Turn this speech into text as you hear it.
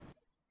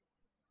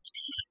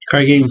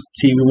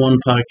CardGamesTV1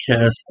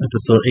 podcast,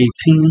 episode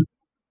 18.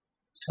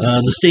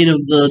 The state of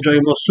the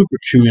Dragon Ball Super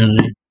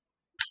community.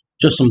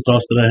 Just some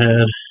thoughts that I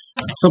had.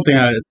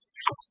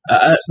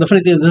 The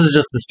funny thing is, this is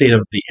just the state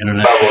of the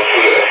internet.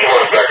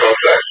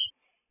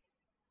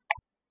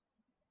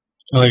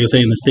 Like I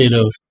say, in the state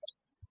of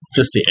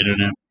just the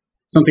internet.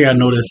 Something I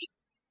noticed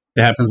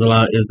that happens a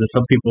lot is that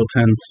some people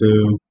tend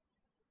to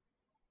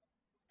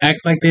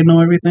act like they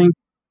know everything,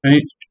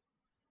 right?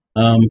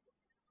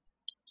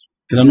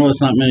 Because I know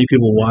it's not many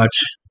people watch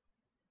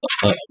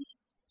the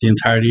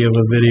entirety of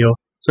a video,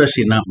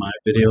 especially not my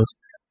videos.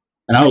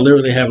 And I would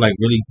literally have like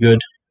really good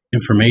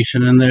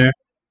information in there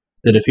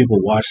that if people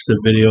watch the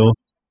video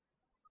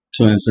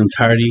to its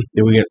entirety,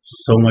 they would get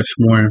so much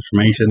more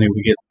information. They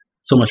would get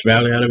so much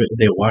value out of it if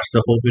they watch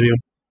the whole video.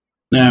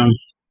 Now,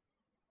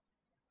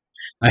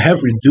 I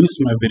have reduced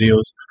my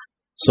videos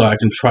so I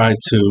can try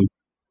to,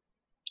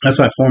 that's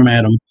why I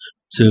format them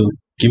to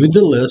give you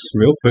the list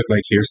real quick,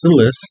 like here's the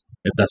list.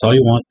 If that's all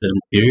you want, then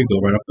here you go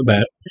right off the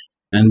bat.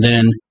 And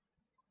then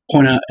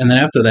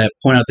after that,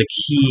 point out the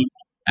key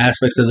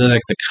aspects of the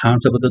deck, the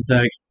concept of the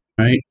deck,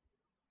 right?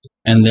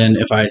 And then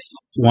if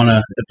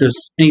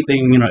there's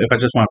anything, if I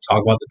just want to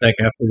talk about the deck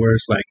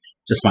afterwards, like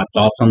just my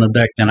thoughts on the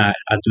deck, then I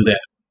do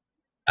that.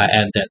 I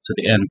add that to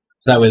the end.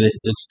 So that way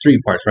it's three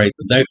parts, right?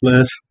 The deck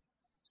list,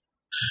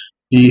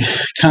 the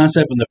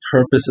concept and the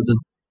purpose of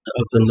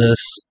the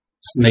list,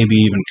 maybe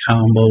even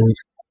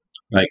combos,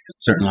 like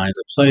certain lines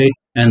of play,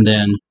 and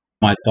then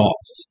my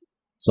thoughts.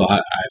 So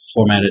I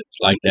format it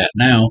like that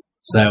now,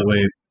 so that way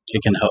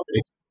it can help.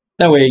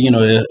 That way,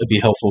 it'll be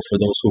helpful for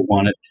those who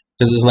want it.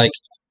 Because it's like,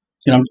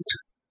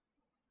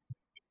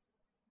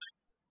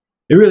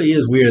 it really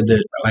is weird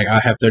that like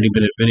I have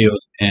 30-minute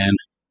videos, and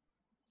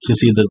to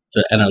see the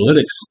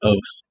analytics of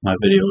my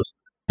videos,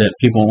 that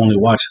people only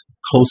watch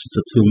close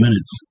to 2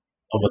 minutes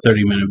of a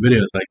 30-minute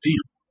video. It's like,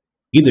 damn,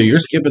 either you're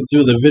skipping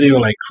through the video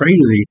like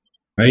crazy,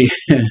 right?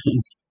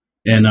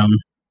 and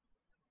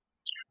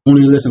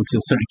only listen to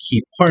certain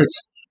key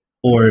parts,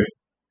 or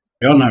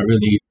y'all not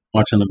really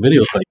watching the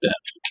videos like that,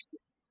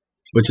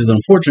 which is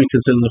unfortunate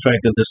considering the fact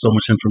that there's so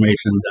much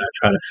information that I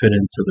try to fit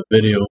into the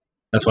video.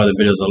 That's why the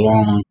videos are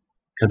long,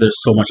 because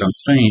there's so much I'm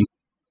saying.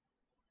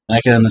 And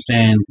I can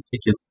understand it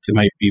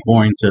might be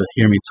boring to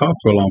hear me talk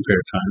for a long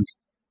period of times.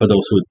 For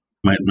those who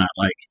might not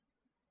like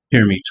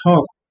hearing me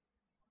talk,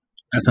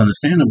 that's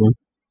understandable,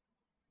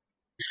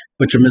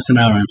 but you're missing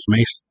out on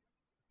information.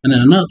 And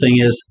then another thing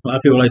is, a lot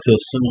of people like to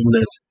assume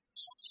that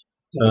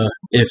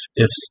if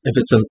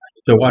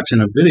they're watching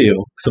a video,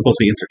 it's supposed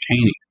to be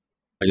entertaining,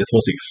 like it's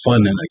supposed to be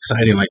fun and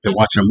exciting, like they're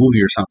watching a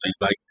movie or something.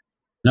 It's like,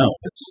 no,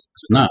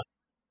 it's not.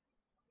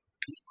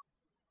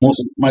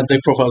 Most of my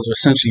deck profiles are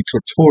essentially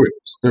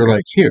tutorials. They're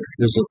like, here's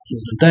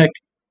a deck.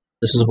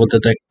 This is what the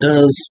deck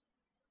does,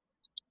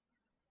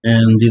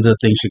 and these are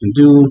the things you can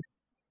do.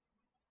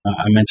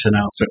 I mention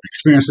out certain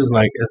experiences,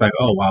 like it's like,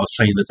 oh, while I was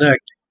playing the deck,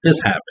 this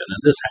happened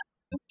and this happened.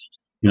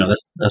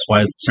 That's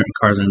why certain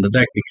cards are in the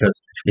deck, because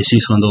it's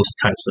used in those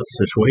types of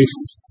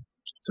situations.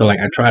 So like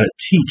I try to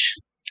teach.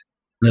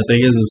 And the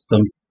thing is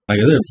like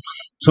I said,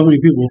 so many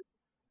people,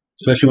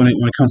 especially when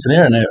it comes to the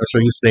internet, are so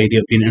used to the idea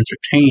of being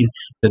entertained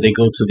that they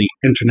go to the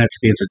internet to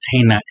be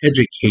entertained, not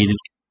educated.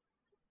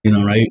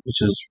 Right?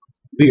 Which is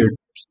weird.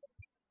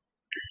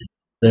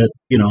 That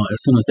as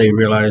soon as they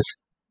realize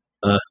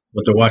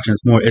what they're watching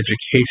is more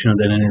educational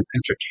than it is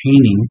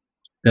entertaining,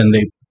 then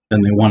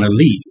they want to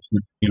leave.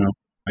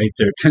 Right?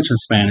 Their attention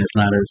span is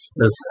not as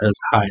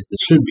high as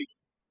it should be.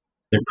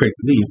 They're quick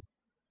to leave.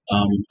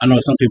 I know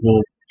some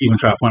people even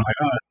try to point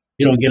like,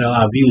 you don't get a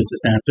lot of views to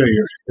stand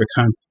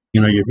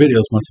there. Your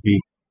videos must be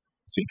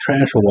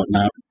trash or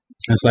whatnot.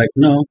 And it's like,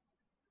 no,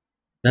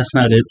 that's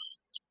not it.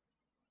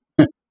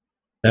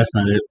 That's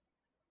not it.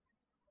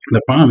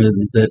 The problem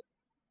is that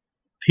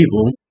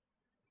people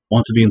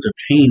want to be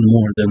entertained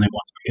more than they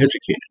want to be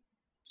educated.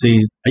 See,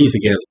 I used to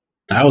get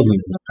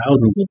thousands and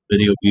thousands of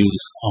video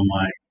views on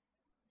my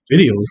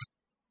videos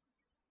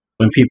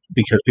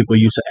because people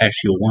used to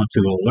actually want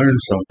to go learn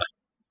something.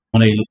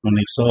 When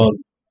they saw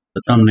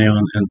the thumbnail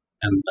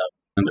and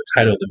the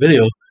title of the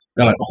video,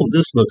 they're like, oh,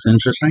 this looks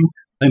interesting.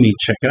 Let me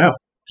check it out.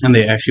 And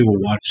they actually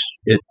will watch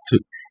it to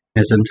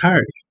its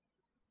entirety.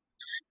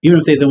 Even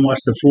if they don't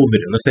watch the full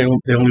video, let's say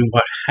they only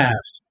watch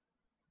half.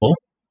 Well,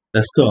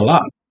 that's still a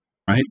lot,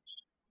 right?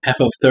 Half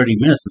of 30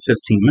 minutes to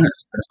 15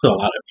 minutes, that's still a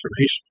lot of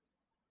information.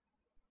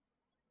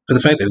 But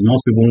the fact that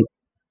most people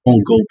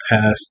won't go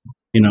past,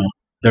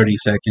 30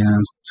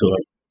 seconds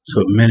to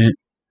a minute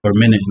or a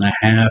minute and a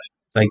half,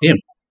 it's like, damn,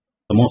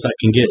 the most I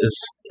can get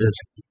is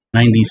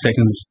 90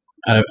 seconds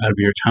out of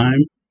your time.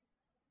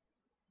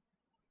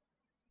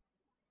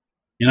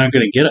 You're not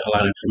going to get a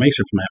lot of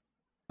information from that.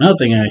 Another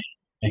thing I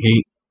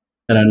hate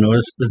that I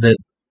noticed is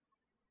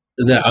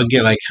that I'll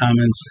get like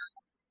comments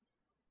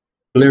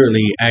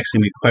literally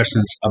asking me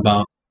questions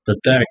about the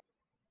deck,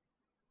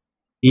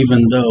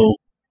 even though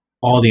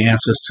all the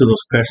answers to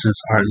those questions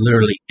are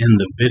literally in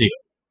the video.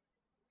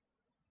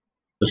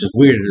 Which is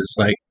weird. It's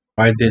like,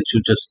 why didn't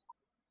you just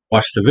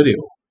watch the video?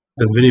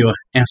 The video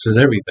answers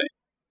everything.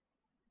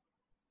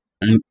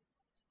 And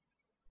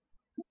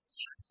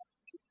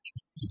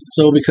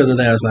so because of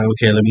that, I was like,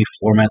 okay, let me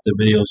format the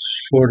videos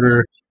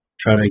shorter,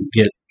 try to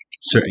get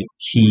certain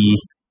key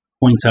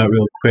points out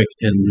real quick,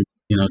 and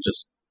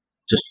just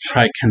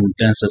try to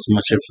condense as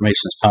much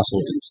information as possible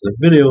into the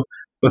video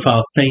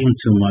without saying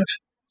too much,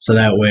 so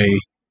that way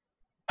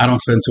I don't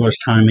spend too much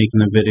time making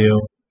the video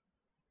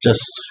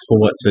just for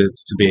what to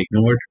be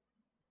ignored.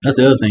 That's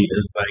the other thing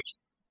is like,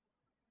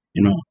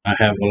 I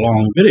have a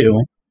long video,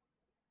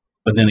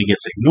 but then it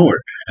gets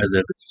ignored as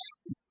if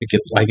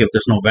like if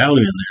there's no value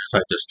in there. It's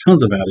like there's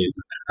tons of values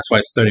in there. That's why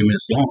it's 30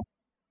 minutes long,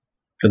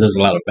 because there's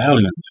a lot of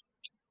value in it.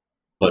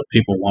 But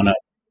people want to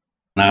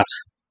not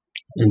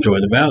enjoy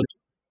the value.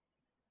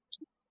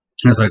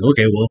 And it's like,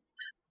 okay, well,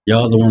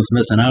 y'all the ones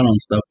missing out on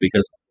stuff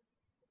because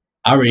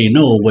I already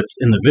know what's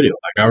in the video.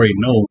 Like I already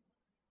know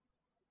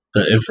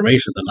the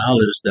information, the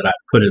knowledge that I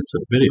put into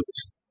the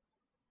videos.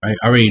 Right?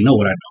 I already know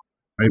what I know.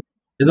 Right?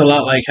 It's a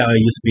lot like how I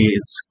used to be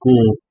in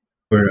school,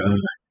 where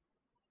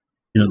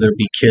there'd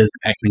be kids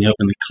acting up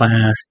in the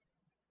class,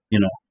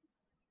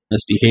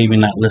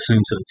 misbehaving, not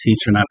listening to the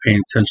teacher, not paying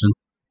attention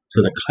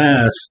to the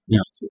class,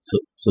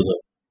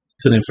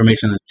 to the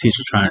information the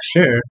teacher trying to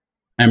share.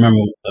 I remember,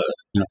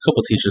 a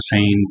couple teachers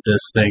saying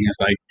this thing. It's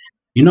like,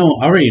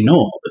 I already know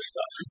all this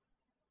stuff.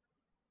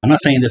 I'm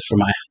not saying this for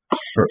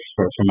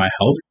my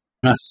health.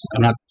 I'm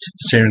not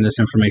sharing this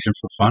information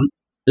for fun.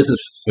 This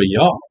is for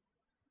y'all.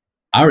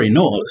 I already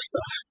know all this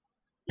stuff.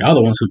 Y'all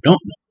the ones who don't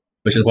know,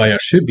 which is why y'all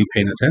should be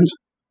paying attention.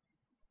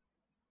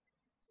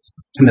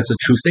 And that's a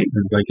true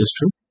statement. It's like, it's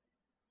true.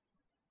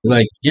 It's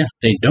like, yeah,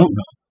 they don't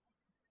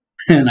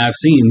know. And I've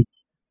seen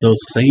those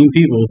same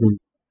people who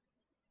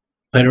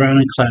played around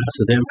in class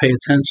or didn't pay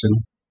attention.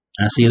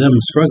 I see them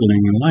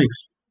struggling in life.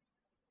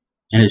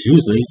 And it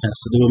usually has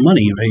to do with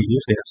money, right? It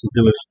usually has to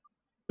do with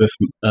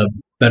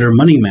better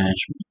money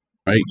management,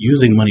 right?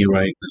 Using money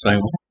right. It's like,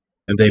 well,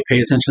 if they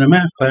pay attention to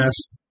math class,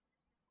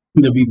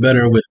 they'll be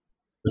better with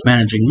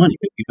managing money.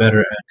 They'll be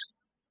better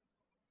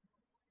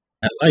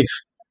at life.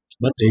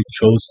 But they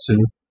chose to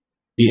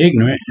be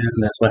ignorant,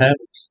 and that's what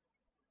happens.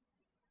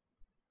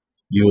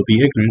 You will be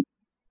ignorant.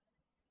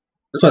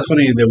 That's why it's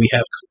funny that we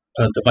have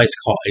a device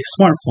called a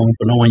smartphone,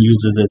 but no one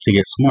uses it to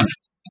get smart.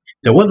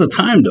 There was a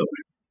time, though.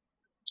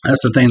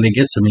 That's the thing that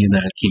gets to me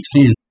that I keep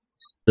seeing.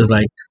 It's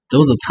like, there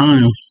was a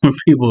time when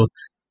people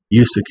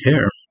used to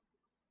care.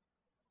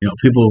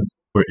 People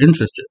were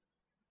interested,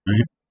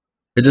 right?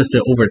 It's just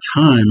that over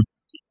time,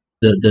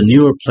 the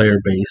newer player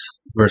base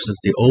versus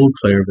the old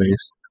player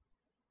base,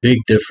 big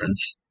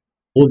difference.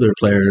 Older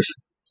players,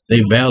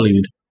 they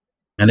valued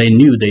and they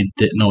knew they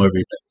didn't know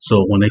everything.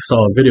 So when they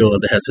saw a video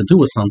that had to do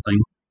with something,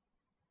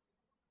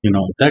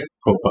 deck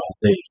profile,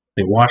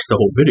 they watched the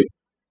whole video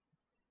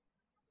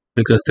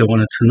because they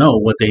wanted to know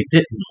what they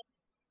didn't know,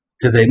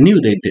 because they knew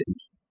they didn't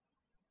know.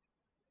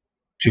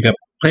 But you got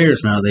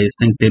players nowadays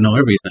think they know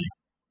everything.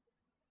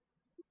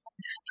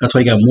 That's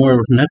why you got more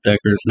net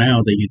deckers now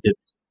than you did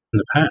in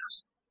the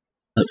past.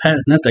 In the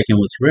past, net decking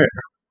was rare.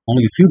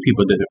 Only a few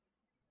people did it.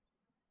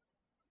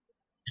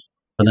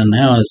 But then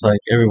now it's like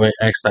everybody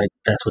acts like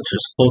that's what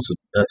you're supposed to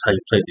do. That's how you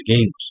play the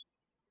games.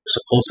 You're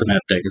supposed to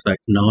net deck. It's like,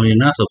 no, you're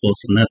not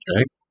supposed to net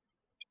deck.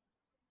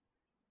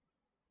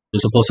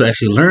 You're supposed to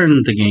actually learn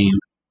the game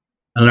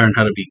and learn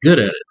how to be good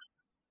at it.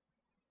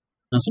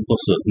 You're not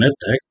supposed to net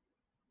deck.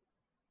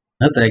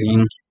 Net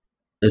decking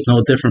is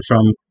no different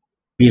from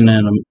being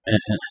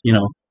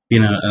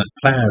in a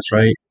class,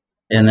 right?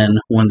 And then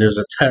when there's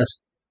a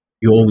test,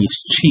 you always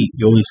cheat.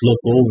 You always look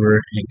over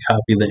and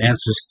copy the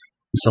answers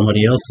from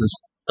somebody else's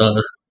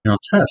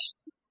test.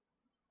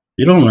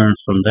 You don't learn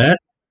from that.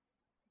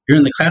 You're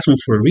in the classroom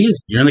for a reason.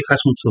 You're in the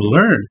classroom to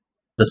learn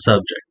the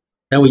subject.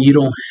 That way you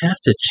don't have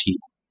to cheat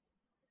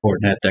or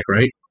net deck,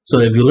 right? So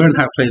if you learn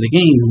how to play the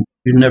game,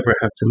 you never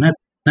have to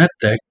net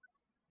deck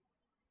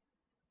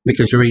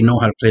because you already know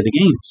how to play the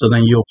game. So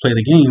then you'll play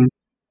the game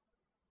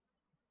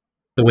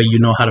the way you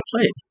know how to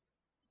play it.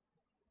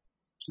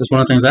 That's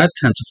one of the things I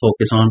tend to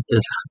focus on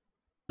is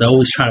they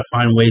always try to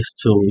find ways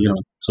to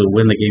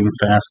win the game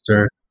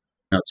faster,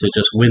 to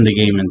just win the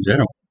game in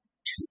general.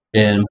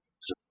 And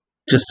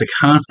just the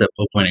concept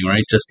of winning,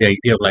 right? Just the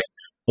idea of like,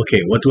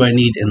 okay, what do I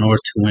need in order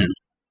to win?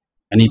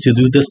 I need to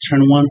do this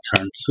turn 1,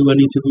 turn 2, I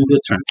need to do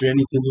this, turn 3, I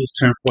need to do this,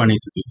 turn 4, I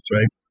need to do this,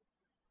 right?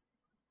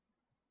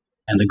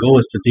 And the goal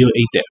is to deal 8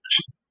 damage.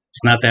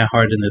 It's not that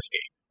hard in this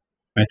game,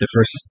 right? The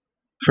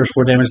first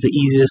 4 damage is the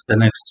easiest, the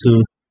next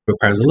 2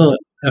 requires a little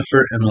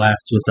effort, and the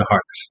last 2 is the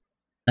hardest.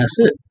 That's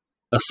it.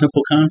 A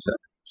simple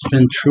concept. It's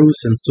been true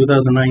since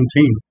 2019.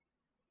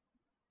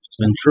 It's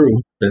been true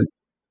that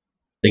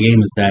the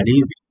game is that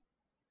easy,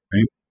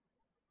 right?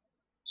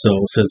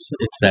 So since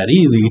it's that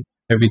easy,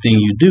 everything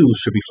you do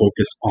should be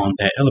focused on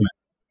that element.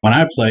 When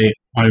I play,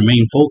 my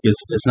main focus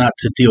is not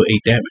to deal 8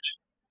 damage.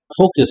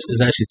 Focus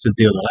is actually to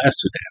deal the last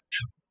 2 damage.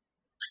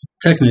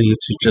 Technically,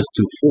 to just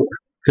do 4,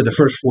 because the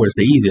first 4 is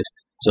the easiest,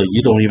 so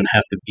you don't even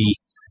have to be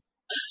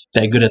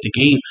that good at the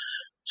game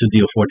to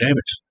deal 4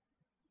 damage.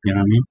 You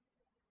know what I mean?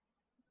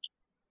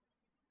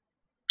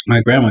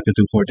 My grandma could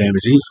do 4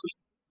 damage easily.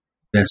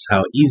 That's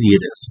how easy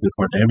it is to do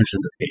 4 damage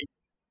in this game.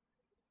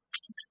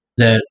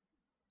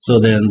 So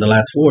then the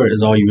last 4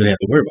 is all you really have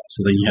to worry about.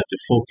 So then you have to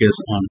focus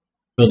on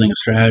building a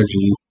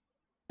strategy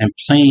and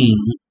playing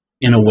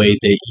in a way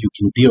that you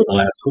can deal the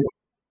last 4.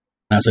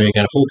 That's why you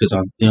got to focus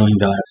on dealing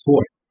the last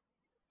 4.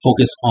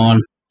 Focus on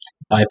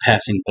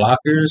bypassing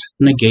blockers,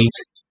 negates,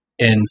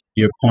 and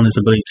your opponent's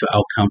ability to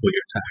out-combo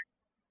your attack.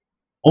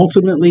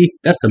 Ultimately,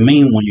 that's the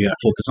main one you got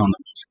to focus on the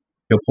most.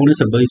 Your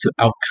opponent's ability to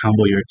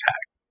out-combo your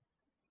attack.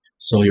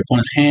 So your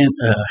opponent's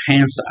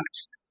hand size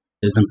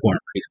is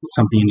important. It's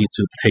something you need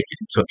to take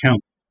into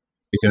account,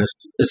 because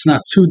it's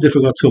not too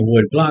difficult to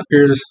avoid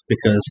blockers,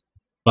 because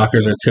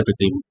blockers are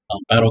typically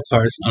battle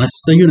cards, unless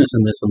it's a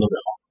unison that's a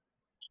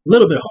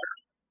little bit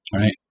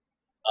harder, right?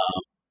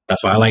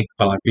 That's why I like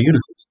blocker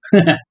unisons.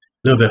 A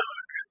little bit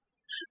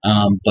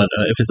harder. But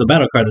if it's a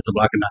battle card that's a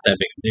blocker, not that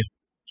big of a deal.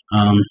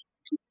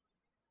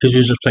 Because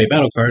you just play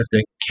battle cards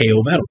that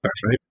KO battle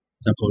cards, right?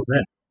 Simple as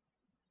that.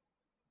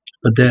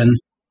 But then,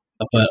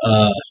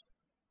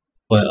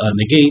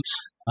 negates,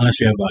 unless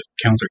you have like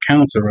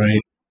counter,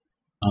 right?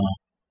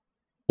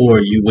 Or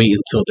you wait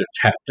until they're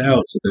tapped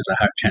out, so there's a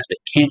higher chance they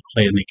can't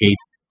play a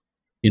negate,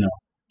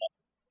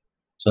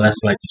 So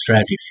that's like the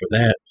strategy for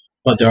that.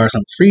 But there are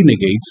some free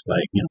negates,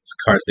 like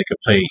cards they could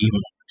play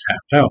even when they're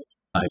tapped out,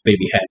 like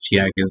Baby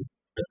Hatchiyak is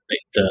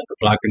the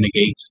blocker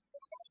negates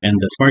and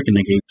the sparking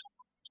negates.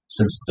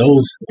 Since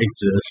those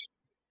exist,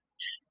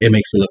 it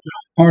makes it a little bit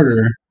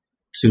harder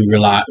to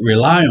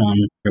rely on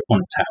your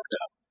opponent tapped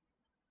out,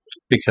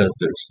 because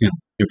there's your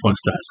opponent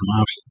still has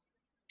some options.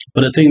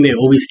 But the thing they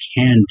always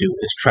can do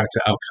is try to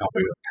out-combo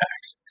your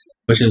attacks,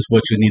 which is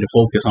what you need to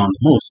focus on the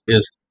most,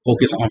 is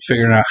focus on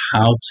figuring out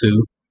how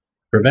to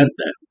prevent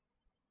that.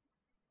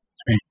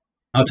 Right?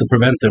 How to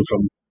prevent them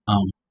from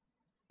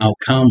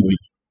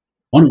out-comboing.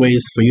 One way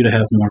is for you to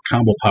have more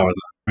combo power,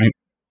 right?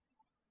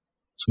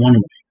 It's one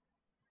way.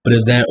 But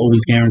is that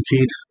always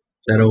guaranteed?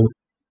 Is that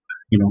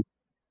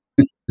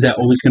is that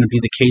always going to be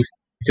the case?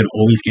 You can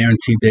always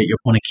guarantee that your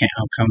opponent can't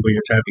out-combo your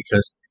attack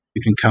because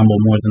you can combo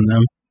more than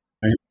them,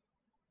 right?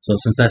 So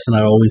since that's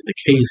not always the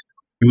case,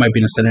 you might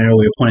be in a scenario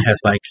where your opponent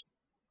has like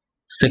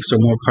 6 or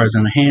more cards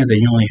in their hands, and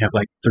you only have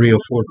like 3 or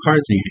 4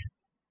 cards in your hand.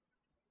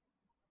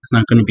 That's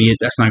not going to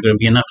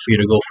be enough for you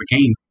to go for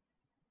game.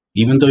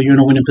 Even though you're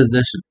in a winning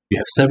position, you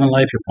have 7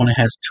 life, your opponent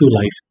has 2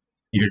 life,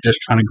 and you're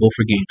just trying to go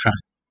for game, trying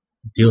to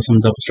deal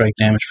some double strike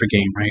damage for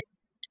game, right?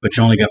 But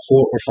you only got 4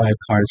 or 5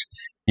 cards,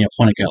 and your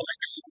opponent got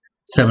like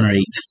 7 or 8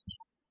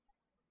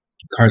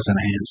 cards in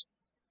their hands.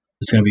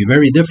 It's going to be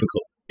very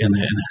difficult in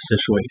that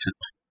situation,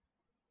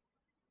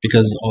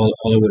 because all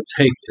it would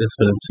take is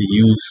for them to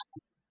use,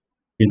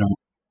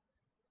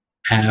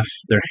 half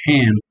their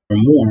hand or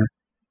more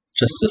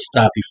just to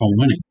stop you from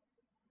winning.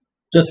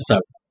 Just to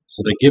stop you.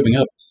 So they're giving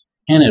up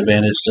hand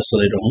advantage just so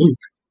they don't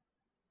lose.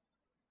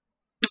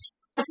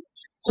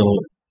 So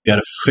you got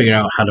to figure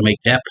out how to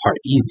make that part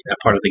easy, that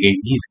part of the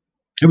game easy.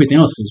 Everything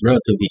else is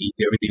relatively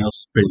easy. Everything else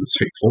is pretty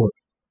straightforward.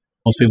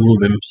 Most people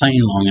who've been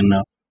playing long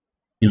enough,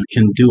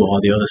 can do all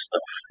the other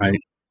stuff,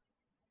 right?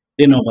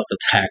 They know about the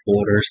tack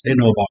orders. They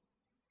know about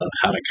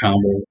how to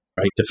combo,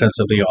 right?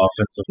 Defensively,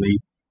 offensively.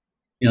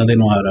 They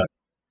know how to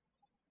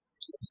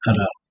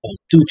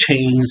do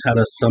chains, how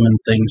to summon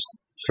things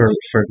for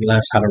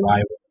less, how to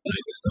rival,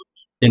 like this stuff.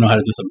 They know how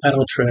to do some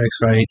battle tricks,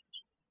 right?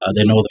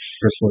 They know the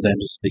first 4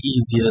 damage is the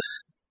easiest,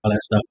 all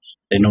that stuff.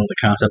 They know the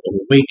concept of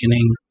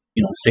awakening,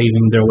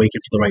 saving their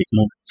awakening for the right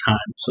moment in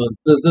time. So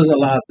there's a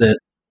lot that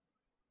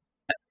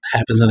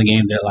happens in the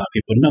game that a lot of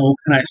people know,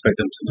 and I expect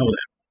them to know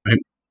that,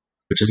 right?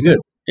 Which is good.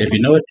 If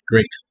you know it,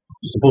 great.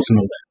 You're supposed to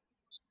know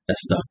that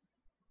stuff.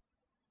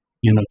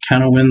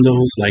 Counter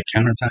windows, like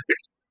counterattack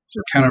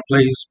for counter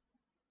plays,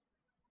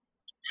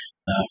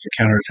 for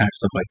counterattack,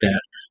 stuff like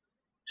that.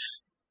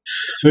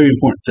 Very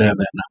important to have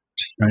that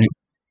knowledge, right?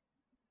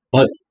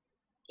 But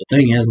the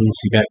thing is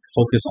you got to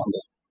focus on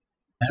the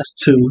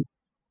last 2.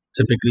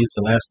 Typically, it's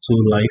the last 2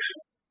 life.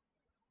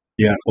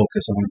 You got to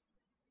focus on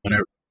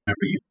whenever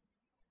you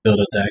build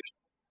a deck,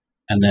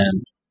 and then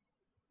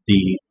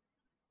the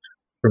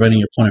preventing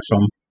your opponent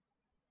from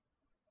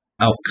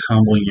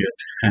out-comboing your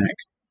attack.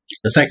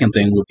 The second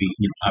thing would be,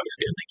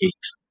 obviously a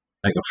negate,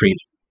 like a free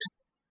negate.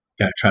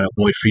 You gotta try to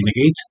avoid free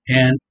negates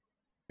and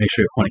make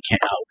sure your opponent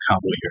can't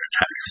out-combo your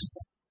attacks.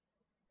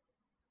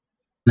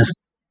 And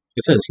like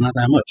I said, it's not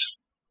that much.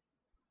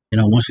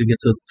 Once you get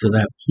to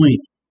that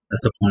point,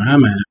 that's the point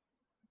I'm at,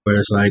 where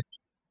it's like,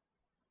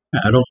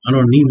 I don't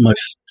need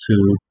much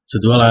to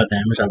do a lot of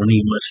damage. I don't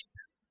need much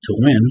to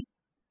win.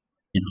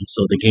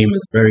 So the game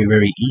is very,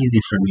 very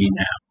easy for me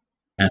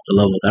now at the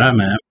level that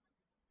I'm at.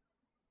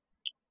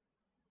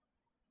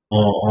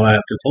 All I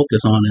have to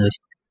focus on is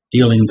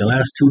dealing the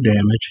last 2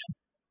 damage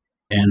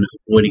and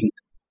avoiding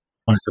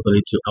opponent's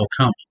ability to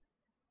out-combo.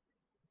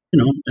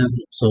 And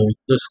so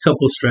there's a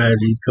couple of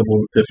strategies, a couple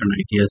of different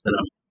ideas that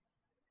I'm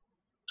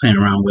playing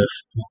around with,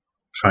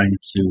 trying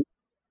to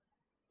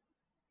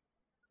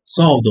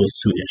solve those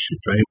 2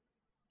 issues, right?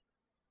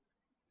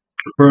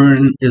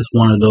 Burn is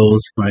one of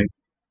those, right?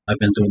 I've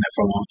been doing that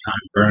for a long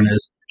time. Burn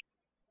is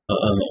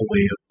a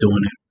way of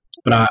doing it.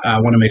 But I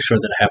want to make sure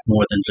that I have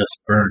more than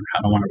just burn.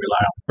 I don't want to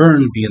rely on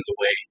burn being the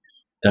way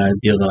that I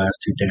deal the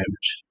last 2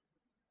 damage.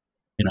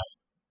 You know,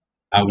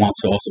 I want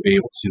to also be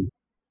able to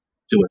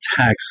do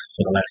attacks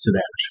for the last 2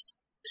 damage.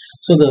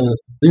 So the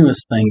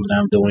newest thing that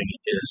I'm doing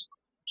is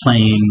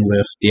playing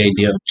with the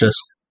idea of just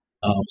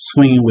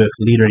swinging with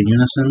leader in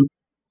unison,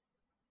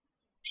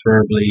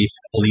 preferably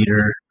a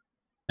leader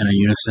and a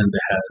unison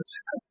that has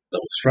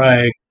double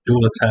strike,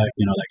 dual attack,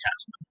 you know, that kind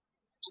of stuff.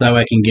 So that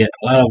way I can get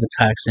a lot of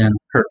attacks in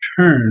per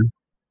turn,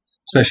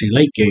 especially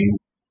late game,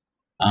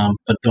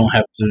 but don't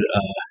have to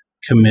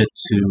commit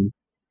to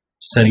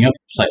setting up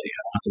play. I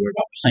don't have to worry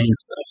about playing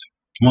stuff.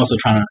 I'm also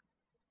trying to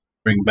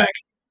bring back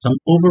some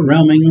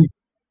overwhelming.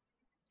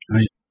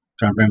 Right,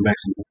 trying to bring back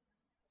some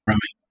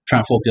overwhelming.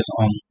 Trying to focus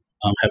on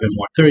having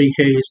more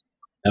 30Ks.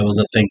 That was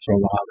a thing for a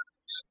while.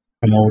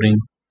 Promoting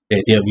the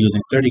idea of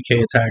using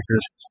 30K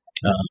attackers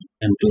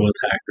and dual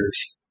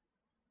attackers,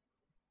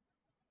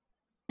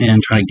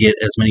 and trying to get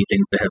as many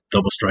things that have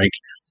double strike,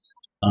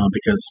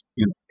 because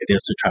you know it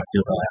is to try to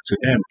deal the last 2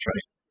 damage.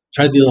 Right,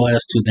 try to deal the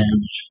last 2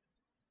 damage.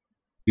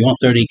 You want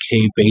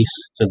 30K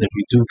base, because if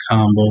you do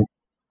combo,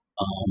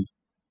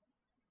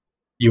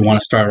 you want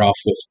to start off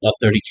with a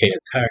 30K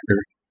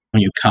attacker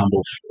when you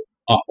combo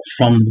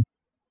from,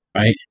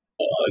 right,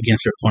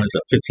 against your opponent's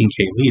a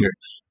 15K leader.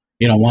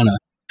 You don't want to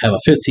have a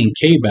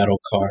 15K battle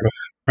card,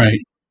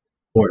 right,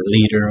 or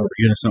leader or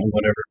unison or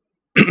whatever,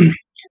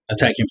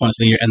 attack your opponent's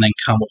leader and then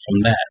combo from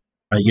that.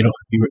 Right, you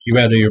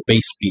rather your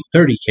base be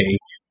 30K,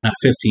 not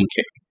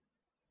 15K.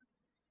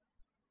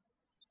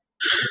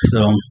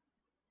 So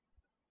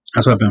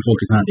that's what I've been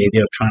focusing on, the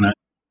idea of trying to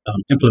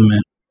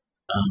implement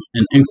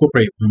and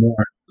incorporate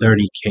more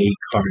 30K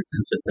cards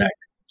into the deck.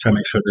 Try to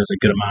make sure there's a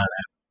good amount of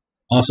that.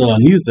 Also, a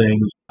new thing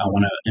I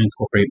want to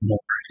incorporate more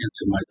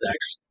into my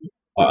decks,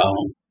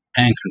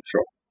 hand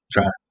control.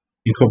 Try to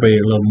incorporate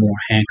a little more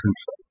hand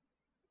control.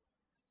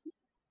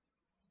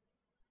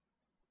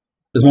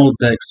 Because most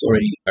decks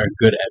already are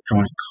good at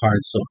drawing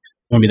cards, so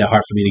it won't be that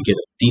hard for me to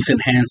get a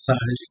decent hand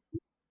size.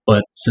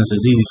 But since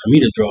it's easy for me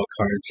to draw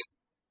cards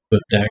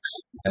with decks,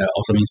 that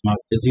also means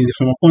it's easy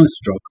for my opponents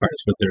to draw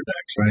cards with their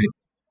decks, right?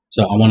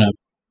 So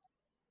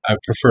I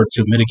prefer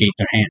to mitigate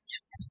their hands.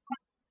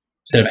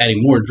 Instead of adding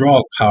more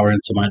draw power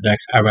into my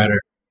decks, I'd rather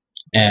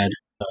add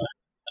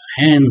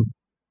hand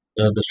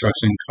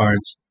destruction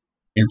cards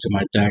into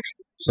my decks,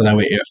 so that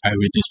way I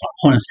reduce my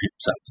opponent's hand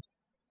size.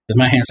 Because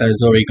my hand size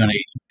is already going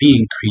to be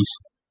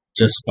increased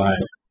just by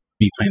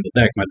me playing the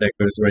deck. My deck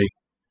is already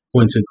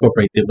going to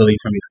incorporate the ability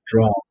for me to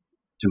draw,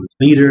 do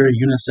leader,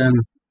 unison,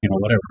 you know,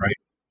 whatever, right?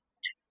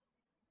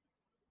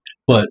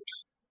 But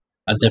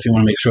I definitely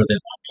want to make sure that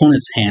my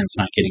opponent's hand's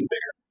not getting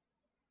bigger.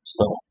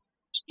 So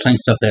playing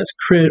stuff that's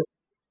crit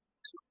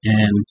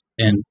and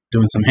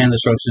doing some hand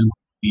destruction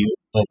be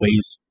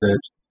ways that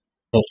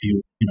help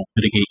you,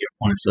 mitigate your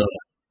opponent's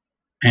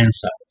hand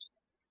size.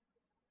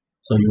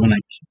 So you want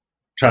to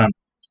try and,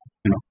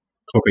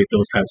 incorporate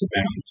those types of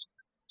balance.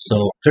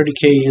 So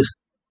 30Ks,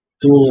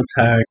 dual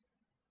attack,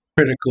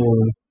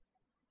 critical,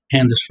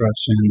 hand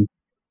destruction,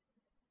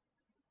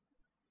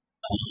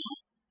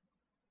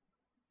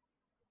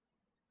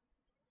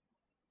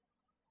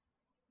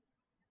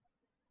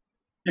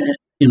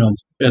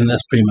 and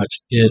that's pretty much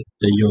it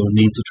that you'll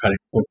need to try to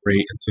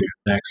incorporate into your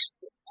decks.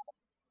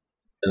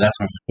 And that's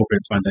what I'm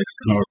incorporating into my decks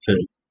in order to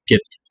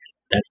get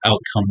that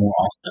outcome more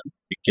often.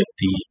 You get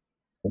the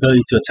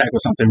ability to attack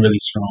with something really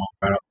strong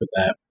right off the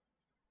bat.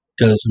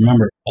 Because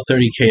remember, a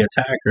 30K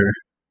attacker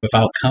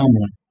without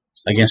comboing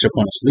against your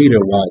opponent's leader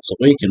while it's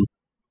awakened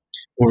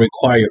will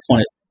require your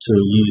opponent to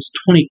use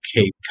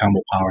 20K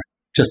combo power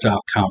just to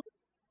out combo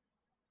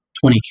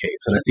 20K.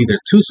 So that's either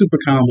 2 super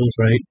combos,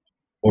 right,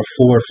 or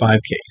 4 or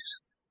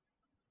 5Ks.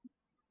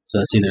 So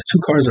that's either 2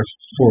 cards or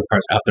 4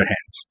 cards out their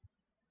hands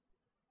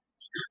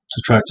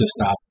to try to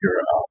stop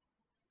your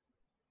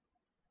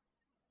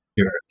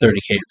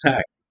 30K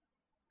attack.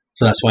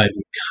 So that's why if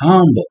you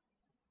combo,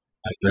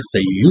 like let's say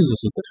you use a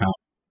super combo,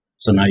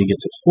 so now you get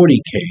to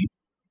 40K,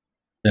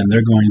 then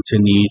they're going to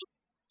need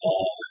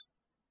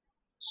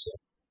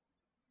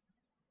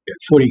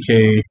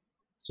 40K,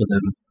 so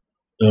then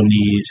they'll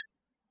need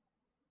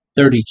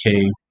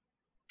 30K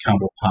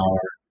combo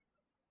power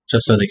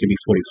just so they can be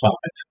 45.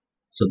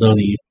 So they'll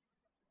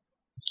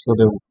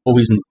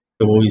always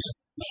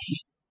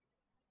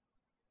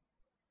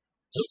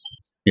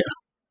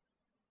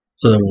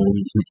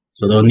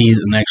they'll need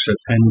an extra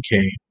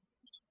 10K.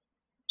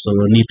 So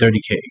they'll need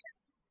 30K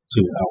to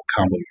out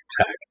combo your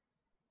attack.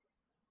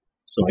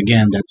 So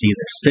again, that's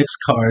either 6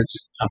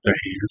 cards out their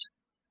hands,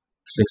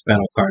 6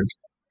 battle cards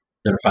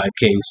that are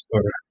 5Ks,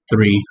 or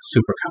 3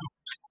 super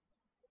combos.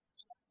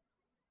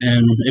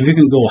 And if you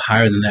can go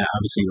higher than that,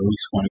 obviously you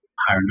always want to get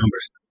higher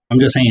numbers. I'm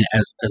just saying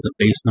as a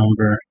base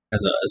number,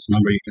 as a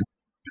number you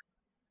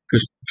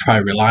could try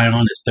relying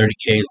on is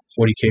 30Ks and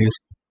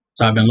 40Ks.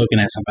 So I've been looking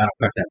at some battle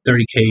cards that have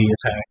 30K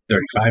attack,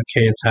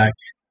 35K attack,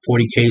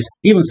 40Ks,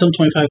 even some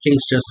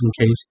 25Ks just in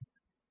case.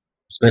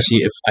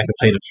 Especially if I could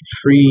play them for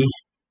free,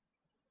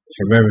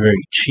 for very,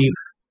 very cheap.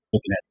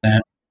 Looking at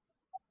that.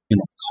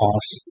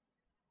 cost,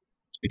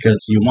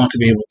 because you want to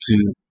be able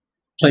to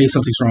play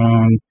something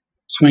strong,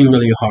 swing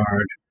really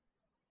hard,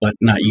 but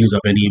not use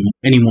up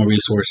any more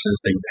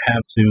resources than you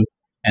have to,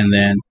 and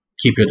then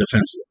keep your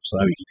defense up so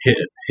that you can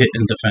hit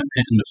and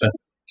defend.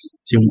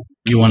 So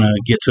you want to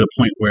get to a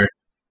point where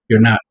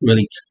you're not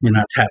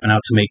tapping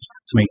out to make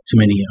too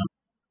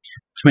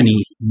many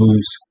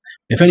moves.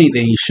 If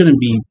anything, you shouldn't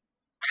be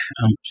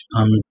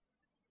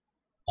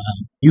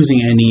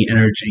using any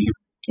energy,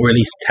 or at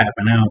least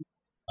tapping out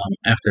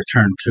after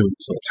turn 2.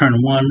 So turn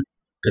 1, you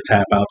could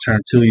tap out. Turn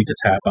 2, you could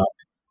tap out.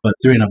 But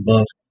 3 and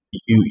above,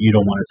 you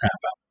don't want to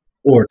tap out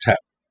or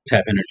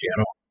tap energy at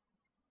all.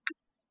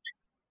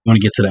 You want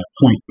to get to that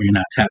point where you're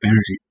not tapping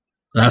energy.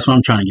 So that's what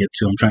I'm trying to get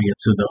to. I'm trying to get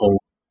to the whole.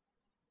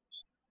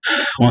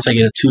 Once I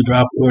get a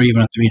 2-drop or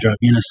even a 3-drop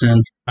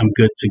unison, I'm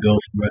good to go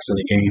for the rest of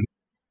the game.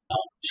 I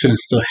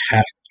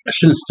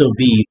shouldn't still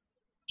be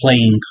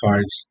playing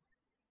cards,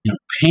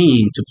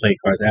 paying to play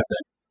cards after.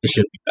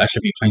 I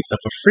should be playing stuff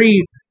for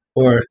free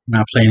or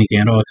not play anything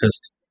at all, because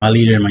my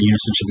leader and my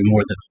unison should be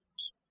more than.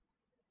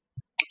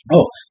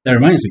 Oh, that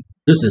reminds me.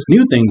 There's this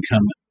new thing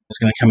that's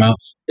going to come out.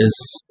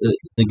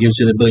 It gives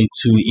you the ability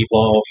to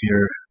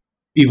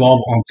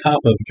evolve on top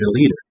of your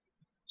leader.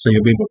 So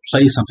you'll be able to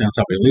play something on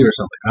top of your leader or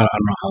something. I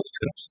don't know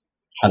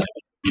how that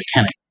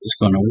mechanic is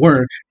going to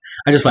work.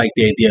 I just like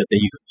the idea that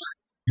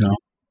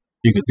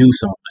you could do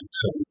something.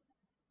 So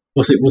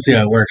we'll see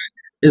how it works.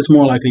 It's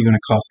more likely going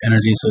to cost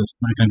energy, so it's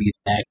not going to be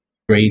that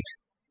great.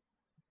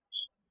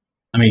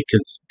 I mean,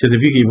 because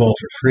if you can evolve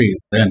for free,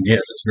 then yes,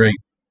 it's great.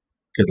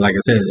 Because like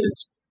I said,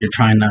 you're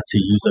trying not to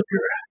use up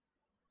your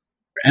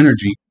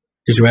energy,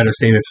 because you rather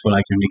save it for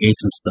like your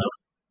negates and stuff.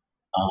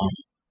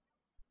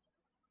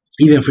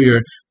 Even for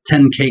your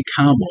 10k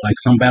combo, like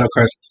some battle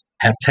cards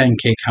have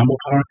 10k combo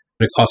power,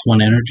 but it costs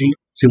 1 energy.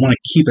 So you want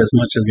to keep as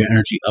much of your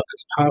energy up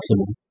as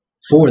possible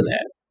for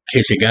that, in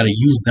case you got to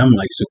use them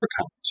like super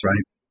combos,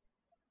 right?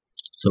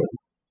 So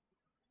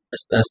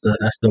that's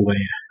the way.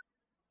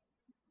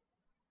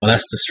 Well,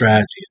 that's the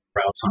strategy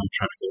route I'm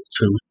trying to go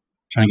to.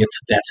 Trying to get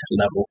to that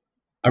level.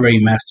 I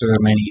already mastered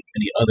many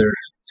other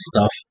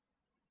stuff.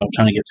 I'm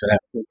trying to get to that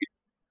point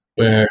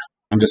where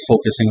I'm just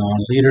focusing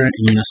on leader and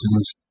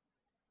unisons,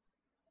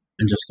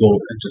 and just go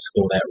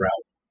that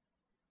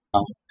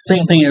route.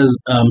 Same thing as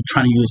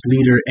trying to use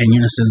leader and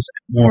unisons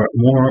more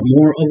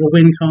of a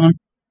win con,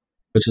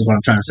 which is what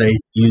I'm trying to say.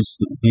 Use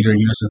leader and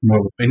unisons more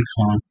of a win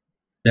con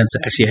than to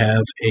actually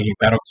have a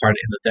battle card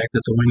in the deck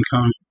that's a win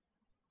con.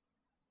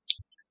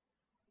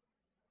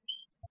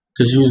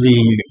 Because usually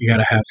you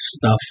gotta have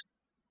stuff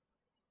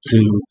to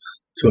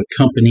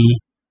accompany.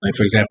 Like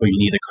for example, you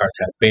need the card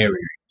to have barrier,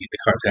 you need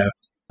the card to have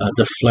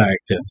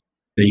deflect, and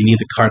then you need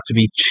the card to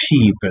be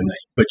cheap,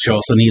 but you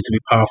also need to be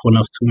powerful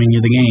enough to win you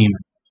the game.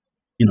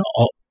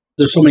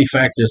 There's so many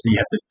factors that you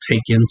have to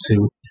take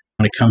into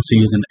when it comes to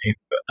using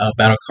a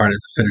battle card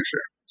as a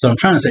finisher. So what I'm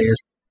trying to say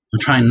is, I'm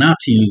trying not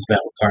to use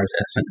battle cards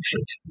as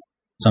finishers.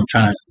 So I'm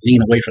trying to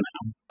lean away from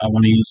that. I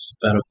want to use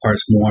battle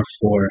cards more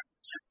for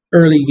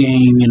early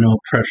game,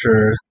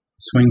 pressure,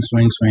 swing, some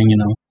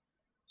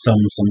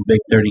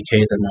big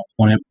 30Ks at my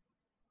opponent,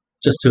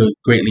 just to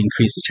greatly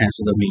increase the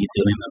chances of me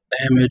dealing the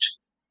damage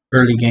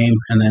early game,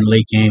 and then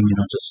late game,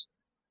 just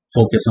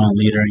focus on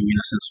leader and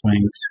unison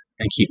swings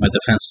and keep my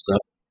defenses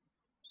up,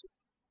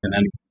 and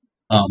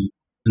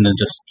then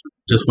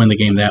just win the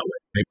game that way.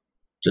 Right?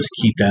 Just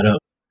keep that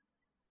up.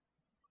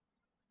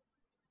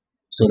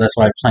 So that's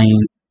why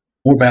playing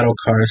more battle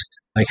cards,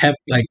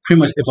 pretty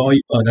much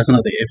that's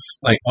another thing. If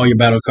like all your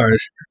battle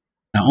cards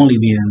not only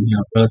being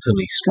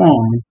relatively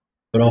strong,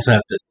 but also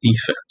have the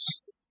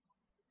defense.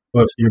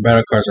 Or if your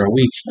battle cards are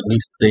weak, at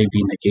least they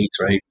be negates,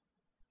 right?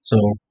 So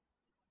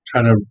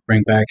trying to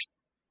bring back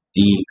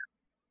the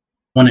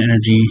 1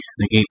 energy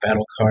negate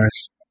battle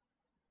cards,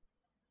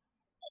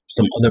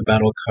 some other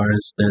battle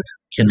cards that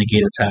can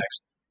negate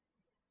attacks,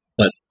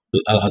 but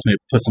allows me to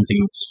put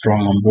something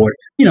strong on board.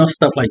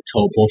 Stuff like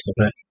Topo, stuff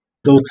like that.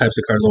 Those types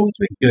of cards always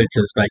been good,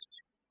 because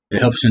it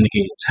helps you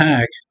negate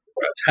attack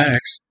or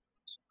attacks,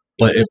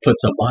 but it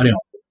puts a body on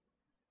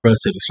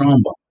relatively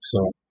strong body.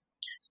 So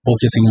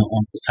focusing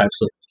on those types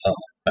of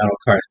battle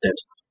cards that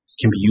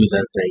can be used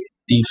as a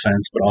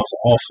defense but also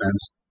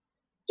offense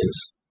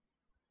is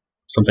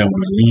something I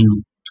want to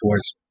lean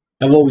towards.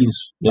 I've always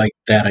liked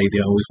that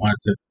idea. I always wanted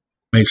to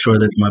make sure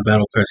that my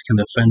battle cards can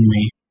defend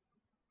me,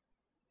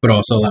 but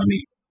also allow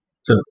me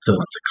to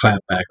clap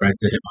back, right,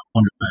 to hit my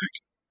opponent back.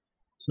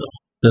 So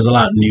there's a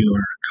lot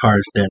newer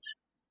cards that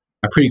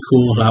are pretty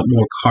cool. A lot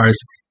more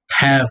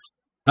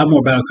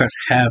battle cards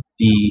have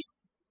the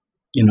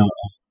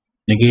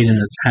negate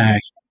an attack,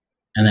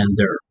 and then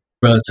they're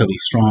relatively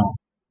strong.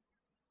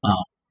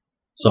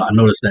 So I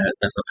noticed that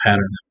that's a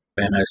pattern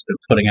that Bandai's been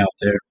putting out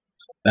there.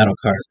 Battle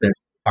cards that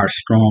are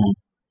strong,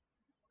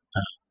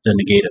 that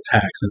negate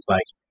attacks. It's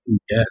like,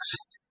 yes.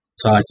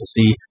 So I like to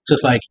see,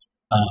 just like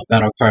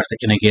battle cards that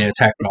can negate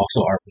attack, but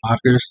also are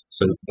blockers,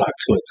 so you can block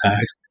 2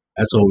 attacks.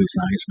 That's always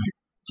nice, right?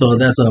 So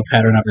that's a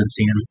pattern I've been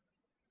seeing.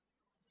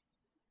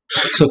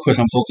 So of course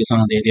I'm focused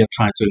on the idea of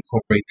trying to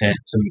incorporate that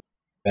into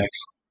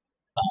decks.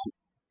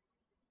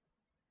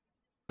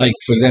 Like,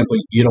 for example,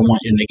 you don't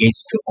want your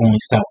negates to only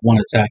stop one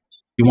attack.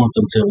 You want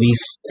them to at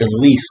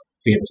least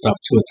be able to stop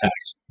two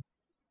attacks.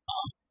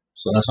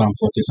 So that's what I'm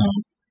focusing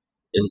on,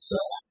 is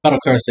battle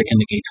cards that can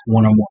negate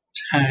one or more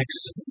attacks.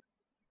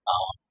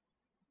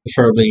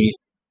 Preferably,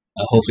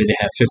 hopefully they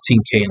have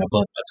 15k and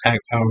above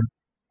attack power.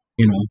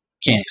 You know,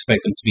 can't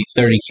expect them to be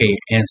 30k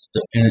and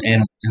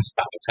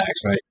stop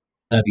attacks, right?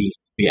 That'd be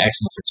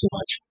excellent for too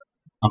much.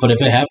 But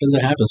if it happens,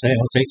 it happens. Hey,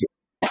 I'll take it.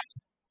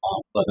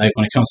 But like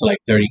when it comes to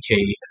like 30k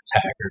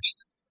attackers,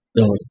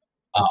 though,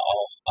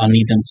 I'll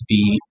need them to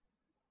be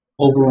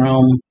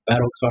overwhelm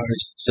battle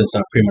cards, since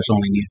I pretty much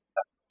only need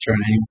turn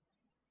anyway.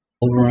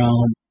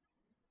 Overwhelm,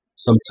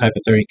 some type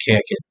of 30k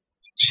I can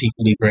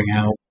cheaply bring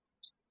out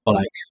for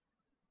like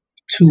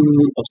 2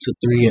 up to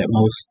 3 at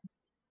most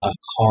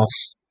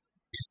cost.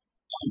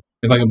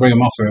 If I can bring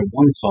them off for 1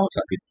 cost,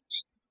 that'd be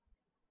nice.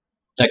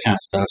 That kind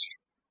of stuff.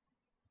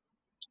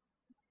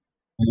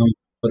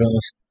 What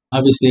else?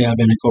 Obviously, I've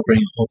been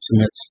incorporating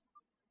ultimates,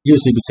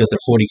 usually because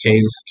they're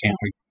 40ks, can't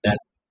reach that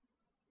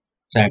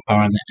attack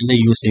power, and they're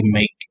usually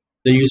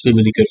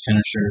really good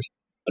finishers,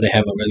 but they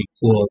have a really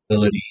cool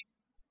ability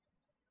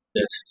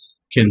that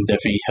can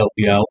definitely help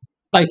you out.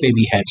 Like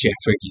Baby Hatchet,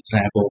 for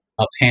example,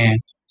 Uphand,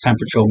 Time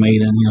Patrol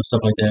Maiden, stuff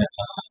like that.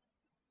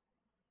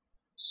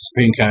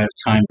 Supreme kind of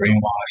Time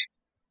Brainwash,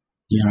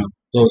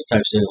 those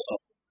types of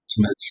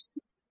ultimates.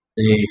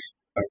 They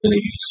are really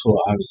useful,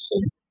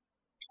 obviously.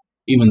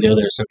 Even the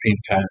other Supreme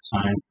kind of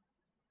Time,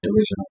 the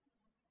original.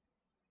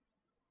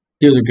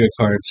 These are good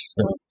cards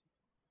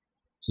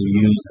to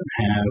use and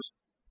have,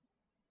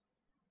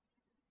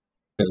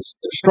 because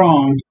they're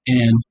strong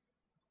and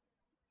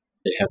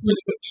they have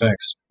really good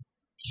effects.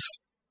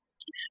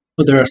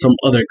 But there are some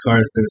other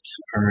cards that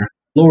are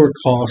lower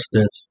cost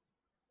that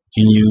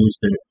you can use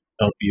to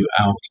help you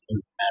out in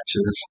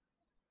matches.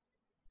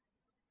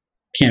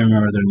 Can't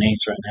remember their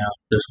names right now.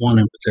 There's one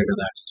in particular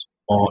that I just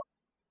bought.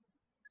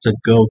 It's a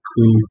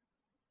Goku.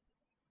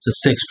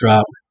 It's a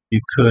 6-drop.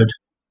 You could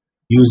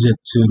use it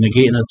to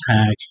negate an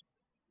attack.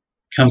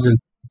 Comes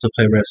into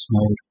play rest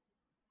mode.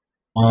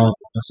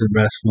 Once in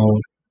rest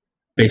mode,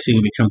 basically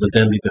becomes a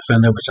deadly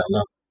defender, which I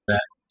love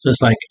that. So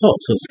it's like,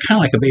 so it's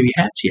kind of like a Baby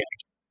Hatchet.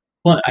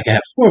 But I can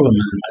have 4 of them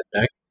in my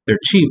deck.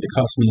 They're cheap. They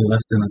cost me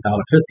less than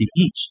 $1.50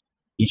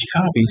 each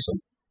copy. So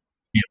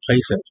I need a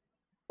playset.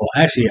 Well,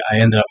 actually,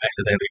 I ended up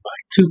accidentally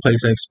buying 2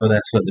 playsets, but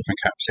that's for a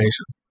different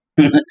conversation.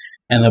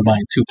 Ended up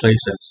buying 2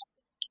 playsets.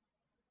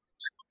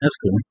 That's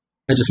cool.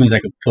 That just means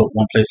I can put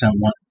one playset on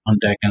one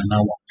deck and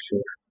another one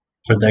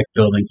for deck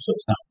building. So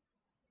it's not.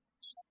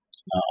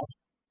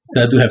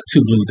 I do have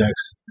 2 blue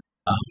decks.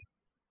 I'm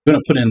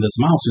gonna put in this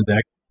Maosu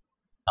deck.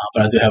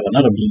 But I do have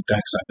another blue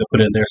deck, so I could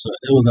put it in there. So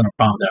it wasn't a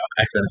problem that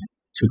I accidentally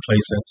had 2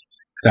 playsets,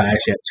 because I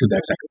actually had 2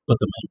 decks I could put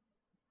them in,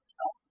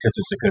 because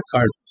it's a good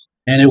card.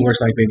 And it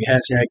works like Baby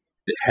Hatchet.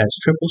 It has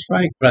triple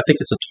strike, but I think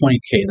it's a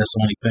 20k. That's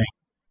the only thing.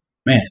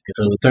 Man, if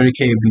it was a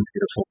 30k, it'd be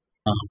beautiful.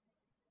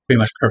 Pretty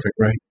much perfect,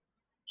 right?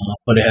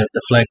 But it has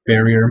deflect,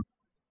 barrier,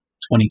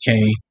 20k,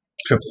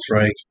 triple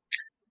strike,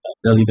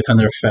 deadly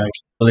defender effect,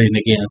 ability to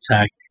negate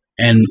attack,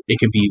 and it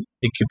could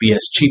be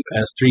as cheap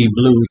as 3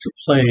 blue to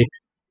play,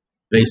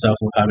 based off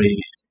of how many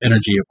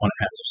energy your opponent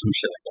has, or some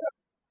shit like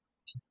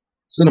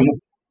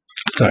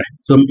that.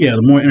 So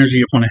the more energy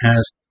your opponent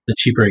has, the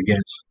cheaper it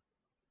gets.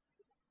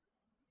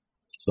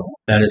 So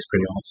that is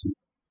pretty awesome.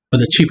 But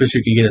the cheapest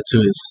you can get it to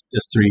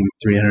is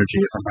 3 energy,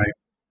 if I'm right.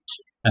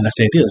 And that's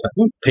the idea. It's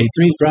like, pay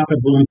 3, drop it,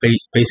 boom,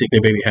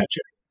 basically Baby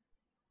Hatchet.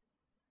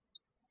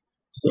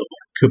 So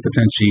could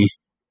potentially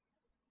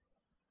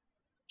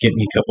get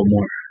me a couple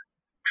more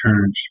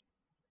turns.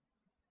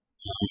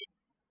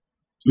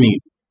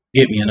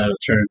 Get me another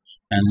turn,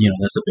 and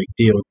that's a big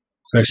deal,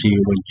 especially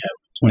when you have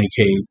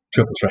 20k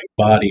triple strike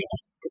body on.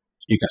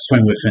 You can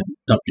swing with it,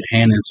 dump your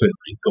hand into it,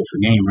 and go for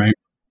game, right?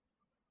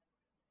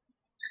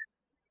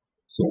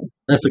 So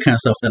that's the kind of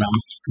stuff that I'm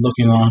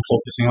looking on,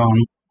 focusing on,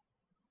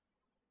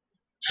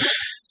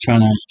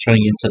 trying to get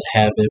into the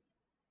habit.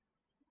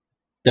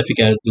 Definitely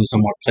got to do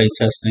some more play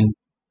testing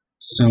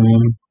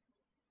soon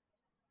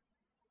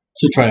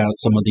to try out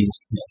some of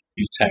these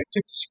new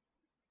tactics.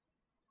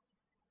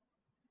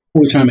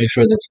 We're trying to make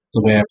sure that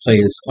the way I play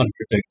is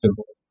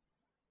unpredictable.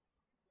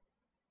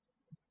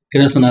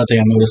 Because that's another thing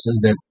I noticed, is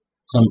that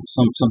some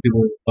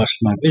people watch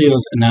my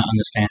videos and not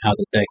understand how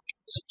the deck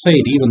is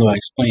played, even though I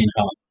explain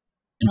how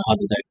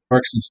the deck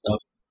works and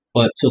stuff.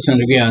 But to a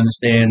certain degree, I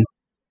understand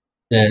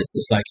that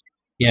it's like,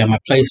 yeah, my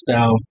play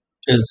style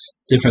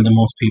is different than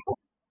most people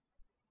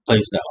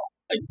play style.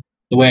 Like,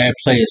 the way I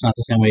play is not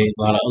the same way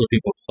a lot of other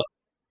people play.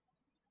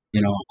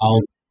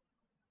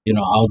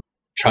 I'll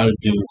try to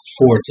do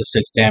 4 to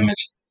 6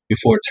 damage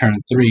before turn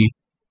 3.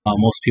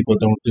 Most people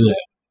don't do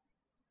that.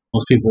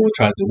 Most people will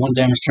try to do 1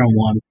 damage turn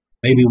 1,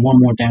 maybe 1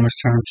 more damage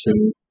turn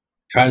 2,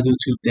 try to do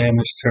 2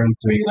 damage turn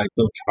 3. Like,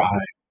 they'll try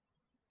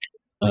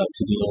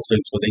to do those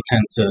things, but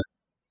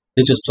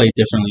they just play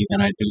differently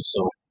than I do.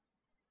 So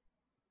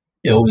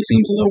it always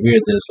seems a little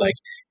weird that it's like,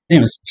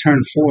 damn, it's turn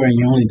 4 and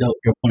you only dealt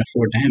your opponent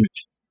 4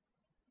 damage.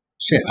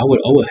 shit, I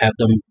would have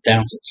them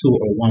down to 2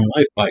 or 1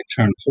 life by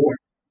turn 4.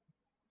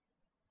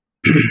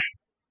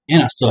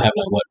 And I still have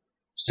like what,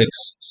 6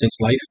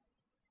 life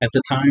at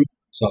the time.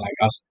 So like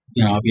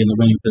I'll be in the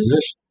winning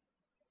position.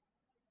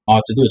 All I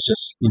have to do is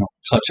just,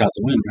 clutch out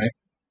the win, right?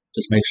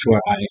 Just make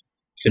sure I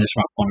finish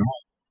my opponent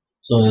off.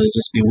 So it'd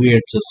just be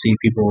weird to see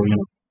people,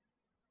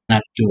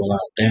 not do a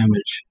lot of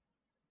damage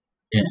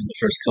in the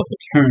first couple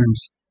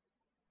turns.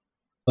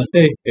 But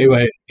hey,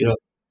 anyway,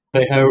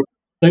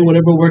 play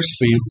whatever works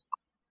for you.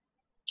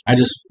 I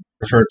just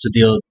prefer to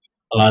deal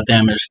a lot of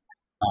damage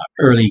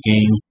early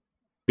game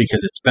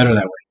because it's better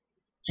that way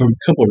for a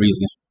couple of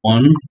reasons.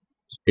 One,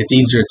 it's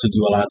easier to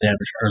do a lot of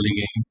damage early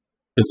game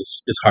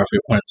because it's hard for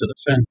your opponent to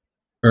defend.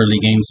 Early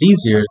game is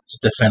easier to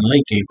defend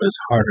late game, but it's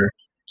harder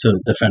to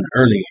defend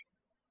early game.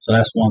 So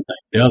that's one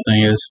thing. The other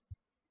thing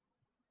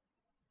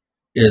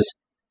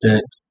is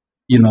that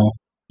you're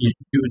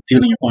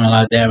dealing your opponent a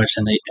lot of damage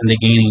and they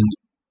gaining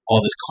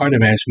all this card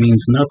advantage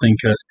means nothing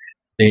because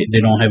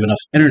they don't have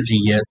enough energy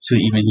yet to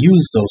even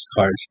use those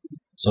cards.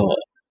 So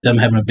them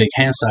having a big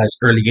hand size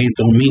early game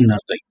don't mean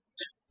nothing.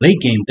 Late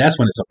game, that's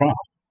when it's a problem.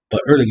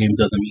 But early game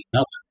doesn't mean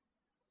nothing.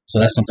 So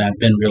that's something I've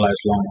been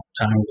realized a long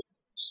time when I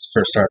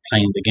first started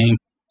playing the game.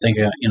 I think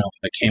I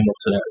came up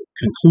to that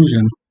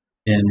conclusion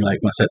and like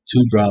when I said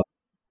 2-drop,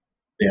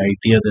 the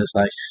idea that's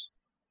like,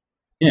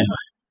 yeah,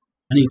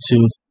 I need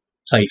to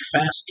play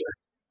faster,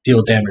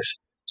 deal damage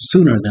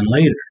sooner than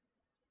later.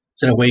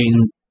 Instead of waiting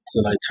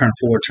to like turn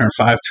 4, turn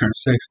 5, turn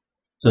 6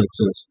 to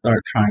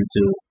start trying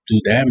to do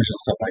damage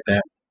and stuff like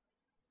that.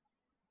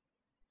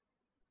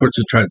 Or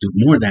to try to do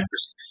more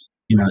damage.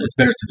 It's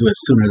better to do it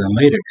sooner than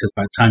later because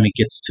by the time it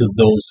gets to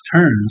those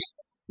turns,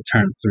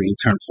 turn 3,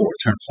 turn 4,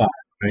 turn 5,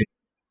 right?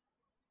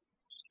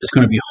 It's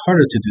going to be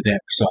harder to do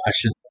damage. So I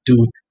should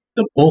do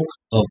the bulk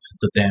of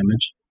the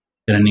damage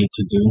that I need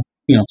to do,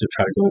 to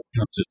try to go,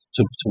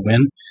 to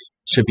win.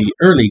 Should be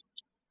early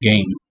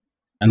game.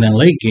 And then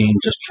late game,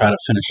 just try to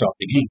finish off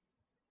the game.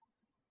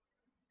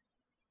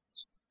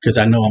 Because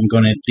I know I'm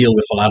going to deal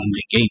with a lot of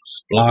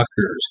negates,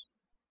 blockers,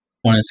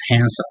 on his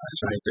hand size,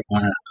 right? They're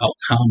going to out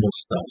combo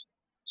stuff.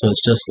 So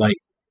it's just like,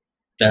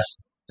 that's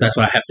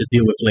what I have to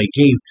deal with late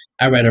game.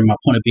 I'd rather my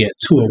opponent be at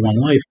 2 or 1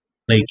 life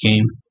late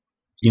game,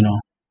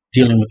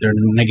 dealing with their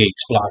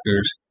negates,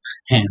 blockers,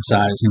 hand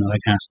size, that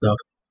kind of stuff.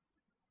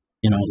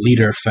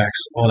 Leader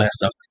effects, all that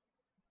stuff.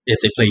 If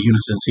they play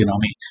unisons,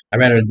 I'd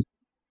rather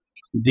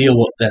deal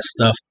with that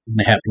stuff when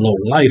they have low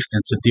life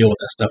than to deal with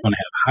that stuff when they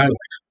have high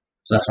life.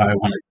 So that's why I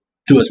want to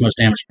do as much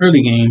damage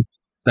early game,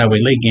 so that way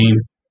late game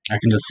I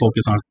can just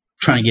focus on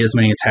trying to get as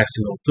many attacks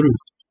to go through.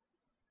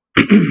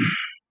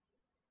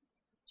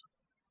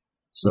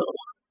 So,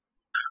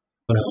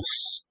 what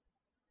else?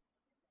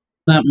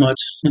 Not much,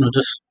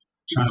 just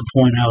trying to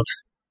point out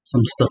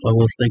some stuff I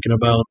was thinking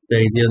about. The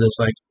idea that's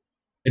like,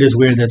 it is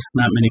weird that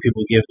not many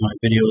people give my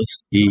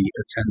videos the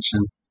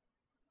attention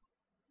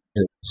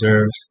it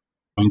deserves.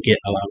 I don't get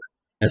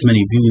as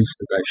many views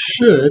as I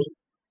should,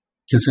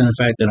 considering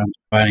the fact that I'm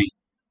providing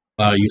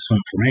a lot of useful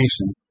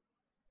information.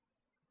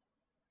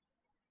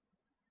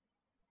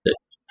 That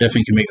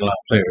definitely can make a lot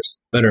of players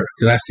better.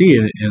 Because I see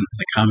it in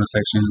the comment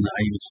section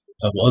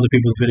of other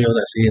people's videos.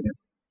 I see it in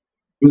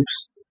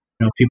groups.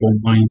 People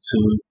wanting to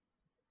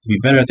be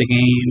better at the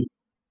game.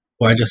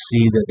 Or I just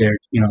see that they're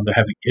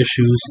having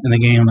issues in the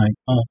game. Like,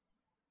 oh,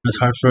 it's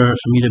hard for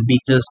me to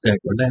beat this deck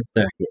or that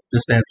deck or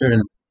this, that, third.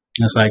 And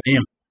it's like,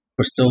 damn,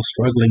 we're still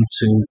struggling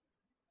to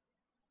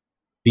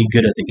be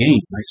good at the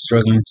game, right?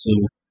 Struggling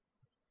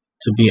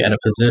to be at a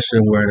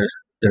position where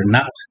they're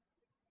not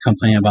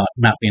complaining about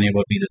not being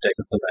able to beat a deck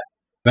and stuff like that.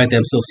 In fact,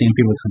 I'm still seeing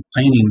people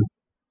complaining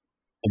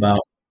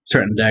about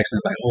certain decks and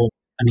it's like, oh,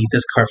 I need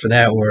this card for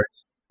that, or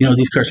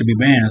these cards should be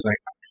banned. It's like,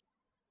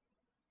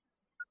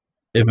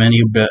 if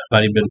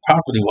anybody been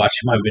properly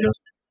watching my videos,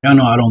 y'all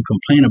know I don't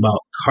complain about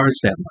cards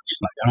that much.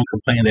 Like, I don't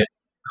complain that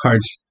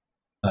cards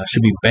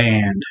should be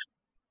banned,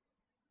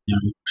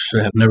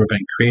 should have never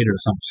been created or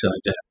something shit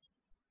like that.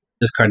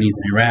 This card needs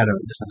an errata,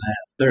 this and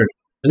that. Third,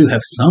 I do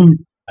have some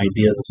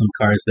ideas of some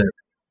cards that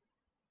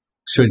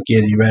should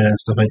get errata and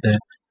stuff like that,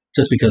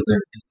 just because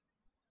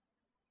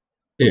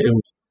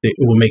it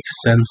will make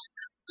sense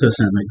to a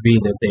certain degree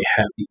that they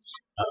have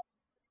these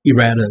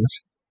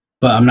erratas.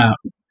 But I'm not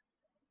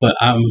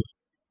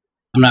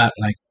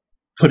like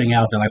putting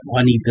out there like, oh,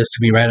 I need this to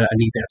be errata, I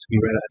need that to be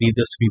errata, I need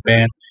this to be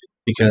banned,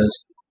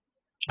 because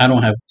I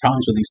don't have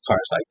problems with these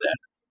cards like that.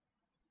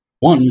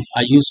 One,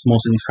 I use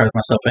most of these cards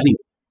myself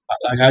anyway.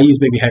 Like, I use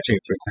Baby Hatchet,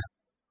 for example.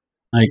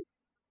 Like,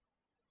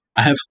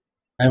 I have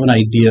an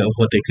idea of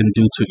what they can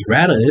do to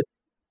errata it,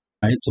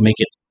 right, to make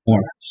it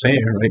more fair,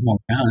 right, more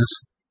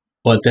balanced.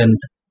 But then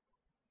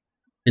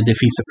it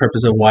defeats the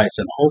purpose of why it's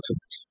an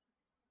ultimate.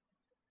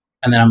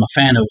 And then I'm a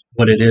fan of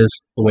what it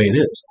is the way it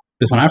is.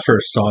 Because when I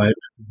first saw it,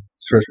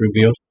 first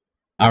revealed,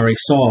 I already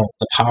saw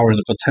the power and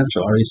the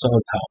potential. I already saw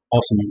how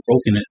awesome and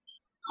broken it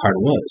card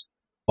was.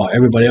 While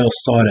everybody else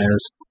saw it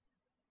as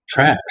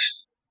trash.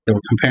 They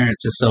were comparing it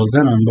to Cell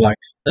Zeno and be like,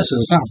 this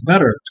sounds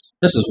better.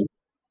 This is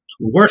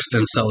worse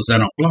than Cell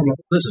Zeno. Blah, blah, blah.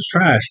 This is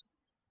trash.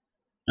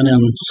 And then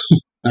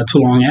not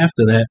too long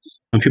after that,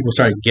 when people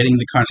started getting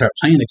the card, started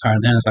playing the card,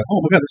 then it's like,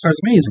 oh my god, this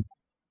card's amazing.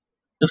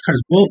 This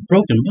card's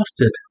broken,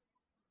 busted.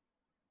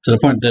 To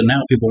the point that now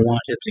people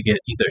want it to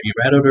get either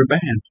errated or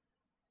banned.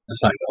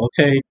 It's like,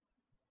 okay,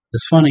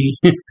 it's funny.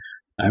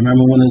 I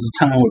remember when there was a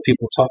time where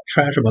people talked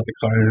trash about the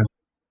card,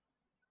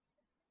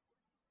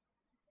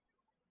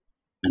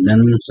 and then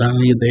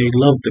suddenly they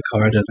love the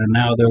card, and then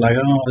now they're like,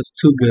 oh, it's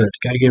too good,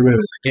 gotta get rid of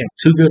it. It's like, damn,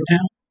 too good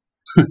now?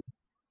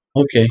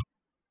 Okay.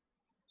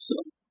 So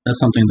that's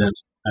something that,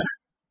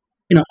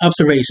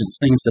 observations,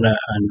 things that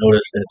I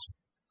noticed that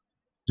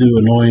do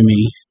annoy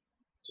me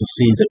to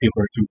see that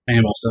people are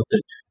complaining about stuff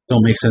that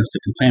don't make sense to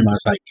complain about.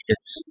 It's like,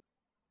 it's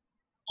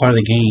part of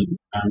the game.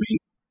 I mean,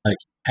 like,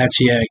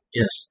 Hachiak,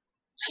 yes,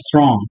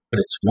 strong, but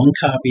it's one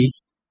copy,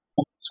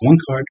 it's one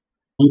card,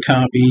 one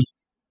copy,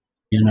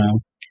 it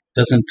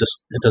doesn't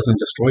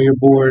destroy your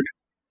board,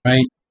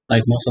 right?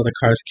 Like most other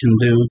cards can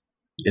do.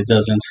 It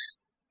doesn't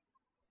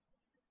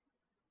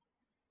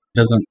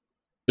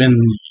win,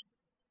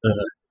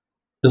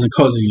 doesn't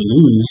cause you to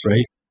lose,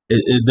 right?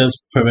 It does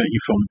prevent you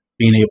from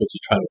being able to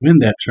try to win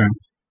that turn,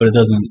 but it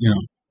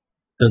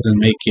doesn't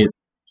make it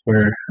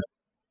where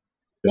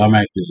you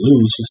automatically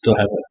lose. You still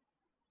have a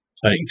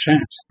fighting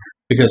chance.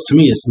 Because to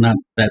me, it's not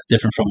that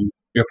different from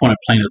your opponent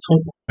playing a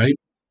topo, right?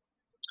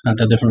 It's not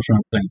that different from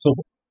playing a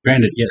topo.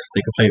 Granted, yes,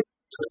 they could play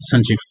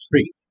essentially for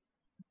free,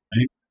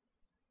 right?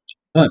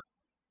 But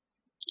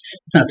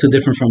it's not too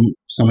different from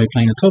somebody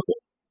playing a topo.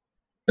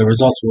 The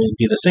results will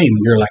be the same.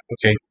 You're like,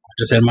 okay, I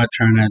just had my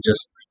turn, I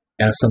just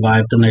gotta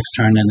survive the next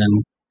turn and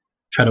then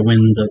try to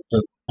win the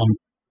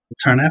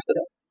turn after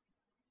that.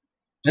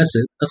 That's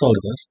it. That's all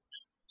it does.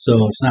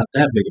 So it's not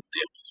that big of a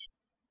deal.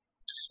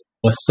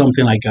 But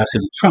something like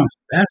Gossip Trunks,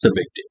 that's a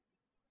big deal.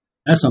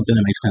 That's something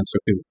that makes sense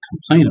for people to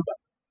complain about.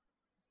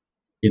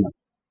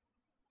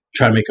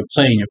 Try to make a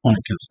play and your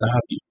opponent can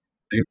stop you.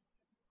 Right?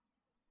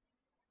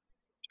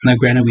 Now,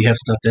 granted, we have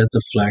stuff that's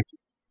deflect,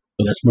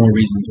 but that's more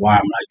reasons why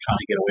I'm like trying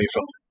to get away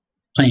from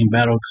playing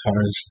battle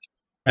cards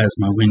as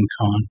my win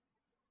con,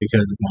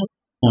 because my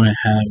opponent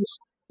has,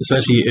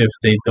 especially if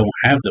they don't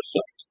have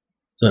deflect.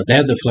 So if they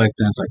have deflect,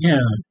 then it's like, yeah,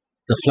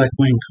 deflect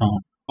win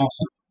con,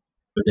 awesome.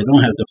 But if they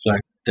don't have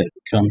deflect, that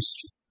becomes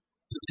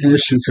an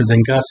issue, because then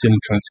God Sealing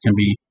Trunks can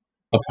be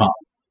a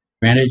problem.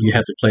 Granted, you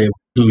have to play a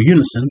blue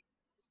unison,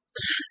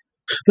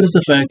 but it's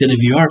the fact that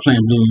if you are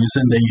playing blue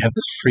unison, then you have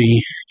this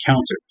free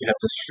counter. You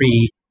have this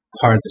free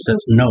card that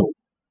says no,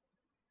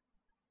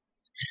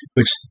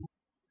 which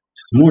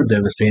is more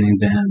devastating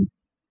than,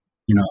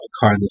 a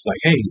card that's like,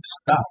 hey,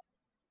 stop.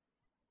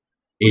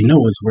 A no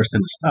is worse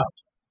than a stop.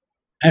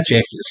 Actually,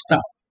 it's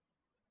stop.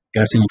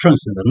 God Sealing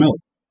Trunks is a no.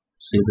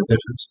 See the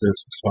difference?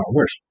 It's far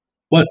worse.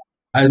 But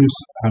I'm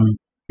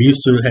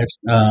used to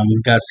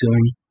God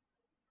Sealing,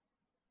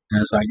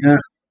 and it's like,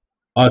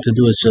 all I have to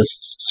do is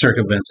just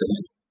circumvent it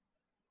and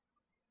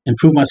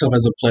improve myself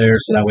as a player,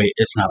 so that way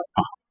it's not a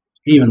problem,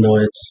 even though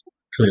it's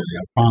clearly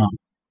a problem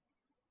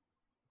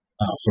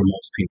for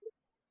most people.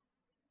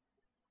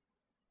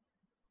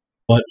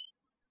 But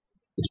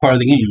it's part of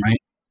the game,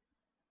 right?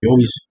 You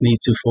always need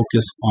to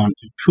focus on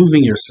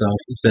improving yourself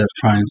instead of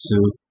trying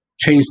to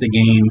change the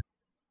game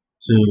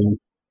to,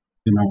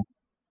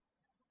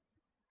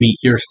 meet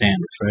your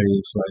standards, right?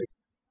 It's like,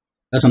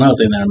 that's another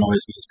thing that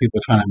annoys me, is people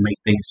trying to make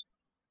things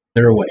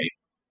their way.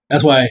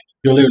 That's why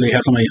you'll literally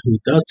have somebody who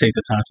does take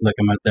the time to look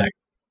at my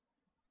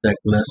deck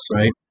list,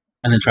 right?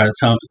 And then try to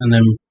tell, and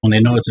then when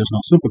they notice there's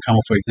no super combo,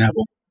 for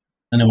example,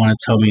 then they want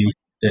to tell me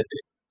that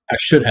I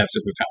should have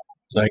super combo.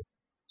 It's like,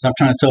 stop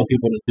trying to tell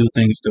people to do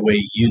things the way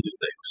you do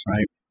things,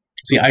 right?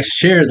 See, I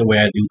share the way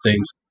I do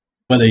things,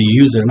 whether you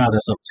use it or not,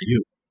 that's up to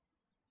you.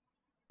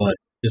 But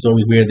it's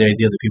always weird, the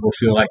idea that people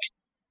feel like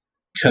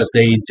because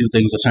they do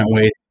things a certain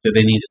way that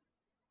they need to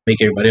make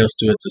everybody else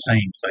do it the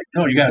same. It's like,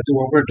 no, you gotta do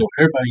what we're doing.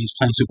 Everybody's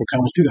playing super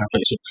combos, you gotta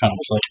play super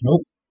combos. Like,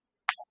 nope,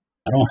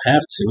 I don't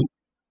have to.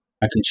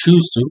 I can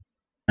choose to.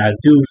 I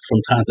do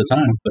from time to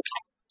time, but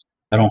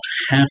I don't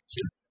have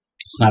to.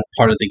 It's not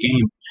part of the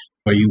game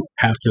where you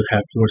have to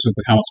have 4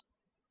 super combos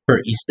per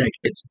each deck.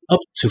 It's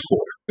up to 4,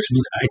 which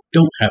means I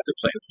don't have to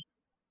play them.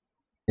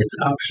 It's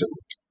optional,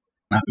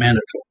 not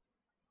mandatory.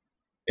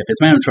 If it's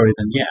mandatory,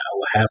 then yeah, I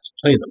will have to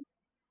play them.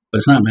 But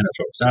it's not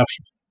mandatory, it's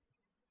optional.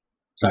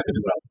 So I can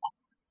do what I want.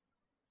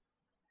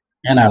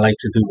 And I like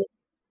to do what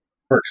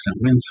works and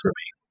wins for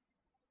me.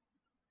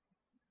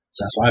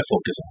 So that's why I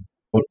focus on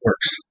what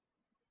works.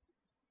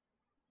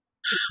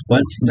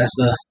 But that's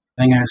the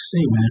thing I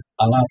see, man.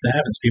 A lot that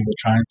happens. People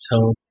try and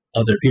tell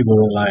other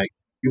people, like,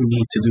 you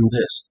need to do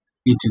this,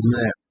 you need to do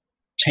that.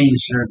 Change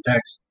your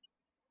deck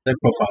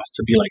profiles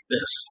to be like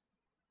this.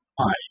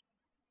 Why?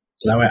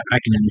 So that way I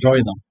can enjoy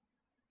them.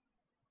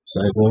 It's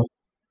like, well,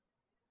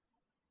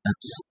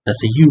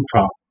 that's a you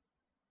problem.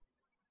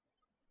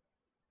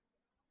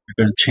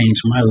 You're going to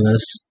change my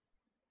list,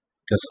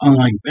 because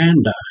unlike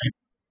Bandai,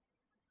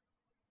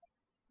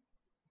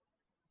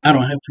 I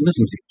don't have to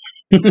listen to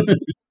you.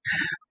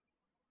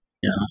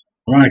 Yeah,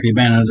 ironically,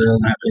 Bandai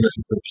doesn't have to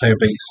listen to the player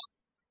base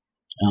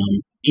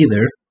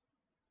either,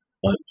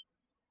 but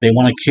They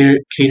want to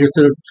cater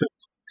to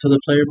the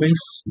player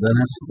base, then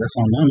that's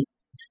on them.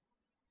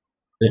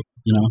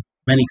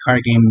 Many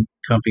card game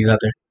companies out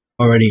there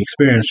already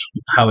experience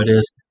how it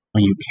is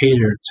when you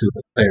cater to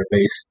the player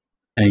base,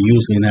 and it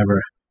usually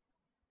never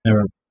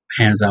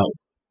pans out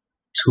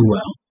too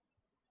well.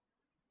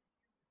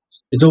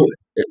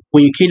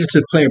 When you cater to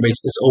the player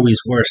base, it's always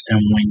worse than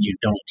when you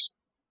don't.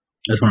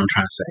 That's what I'm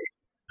trying to say.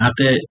 Not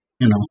that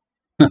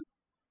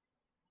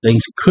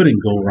things couldn't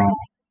go wrong.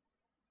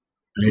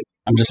 Right?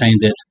 I'm just saying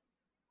that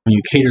when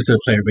you cater to the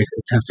player base,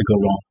 it tends to go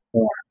wrong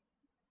more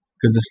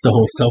because it's the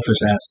whole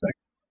selfish aspect.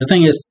 The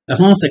thing is, as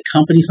long as the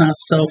company's not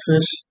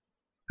selfish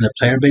and the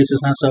player base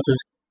is not selfish,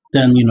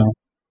 then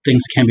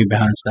things can be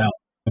balanced out.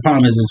 The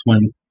problem is when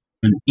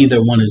either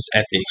one is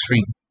at the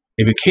extreme.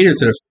 If you cater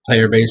to the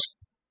player base,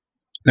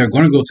 they're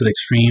going to go to the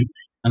extreme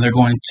and they're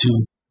going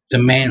to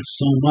demand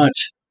so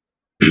much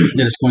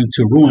that it's going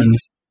to ruin,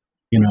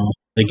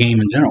 the game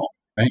in general,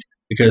 right?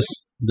 Because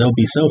they'll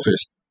be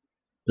selfish.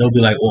 They'll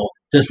be like, well,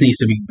 this needs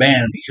to be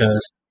banned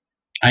because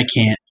I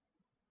can't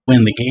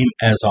win the game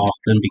as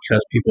often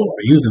because people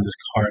are using this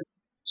card.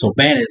 So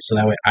ban it so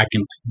that way I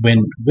can win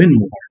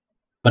more.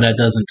 But that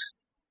doesn't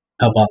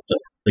help out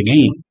the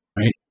game,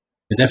 right?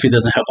 It definitely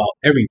doesn't help out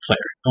every player.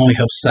 It only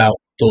helps out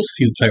those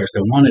few players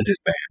that wanted it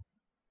banned,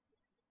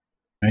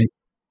 right?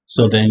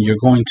 So then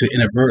you're going to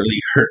inadvertently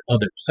hurt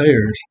other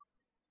players,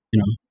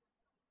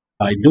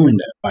 by doing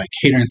that. By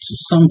catering to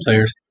some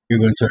players, you're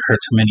going to hurt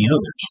many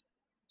others.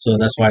 So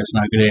that's why it's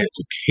not a good idea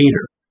to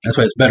cater. That's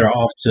why it's better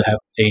off to have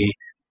a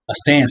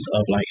stance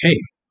of like, hey,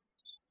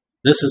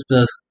 this is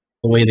the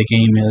way the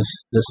game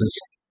is. This is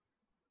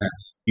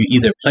you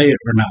either play it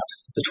or not.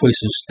 The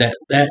choice is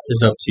that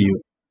is up to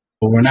you.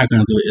 What we're not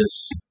going to do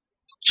is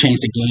change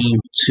the game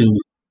to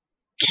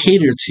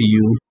cater to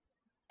you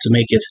to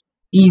make it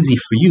easy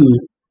for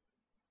you,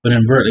 but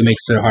inadvertently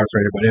makes it hard for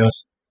everybody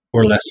else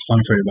or less fun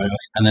for everybody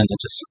else, and then it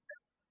just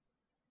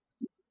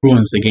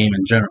ruins the game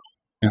in general.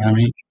 You know what I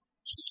mean?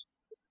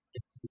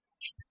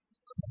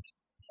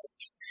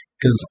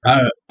 Because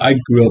I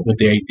grew up with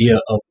the idea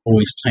of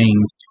always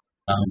playing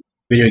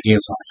video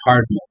games on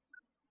hard mode.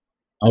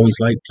 I always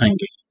liked playing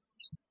games.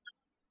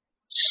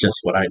 It's just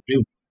what I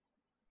do.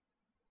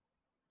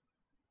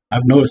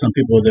 I've noticed some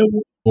people that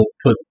will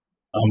put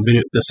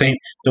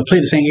they'll play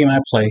the same game I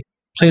play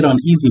it on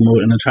easy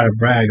mode, and then try to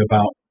brag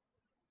about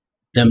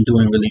them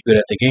doing really good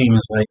at the game.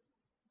 It's like,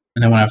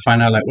 and then when I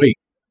find out, like, wait,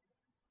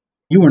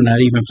 you were not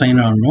even playing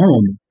it on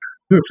normal mode.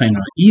 You were playing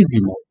on easy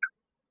mode.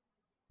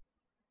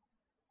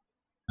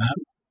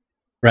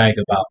 Brag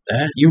about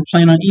that. You were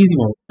playing on easy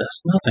mode.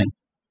 That's nothing.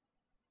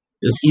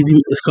 It's easy.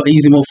 It's called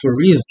easy mode for a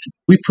reason.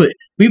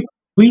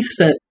 We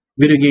set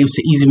video games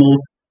to easy mode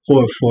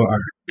for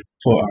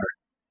our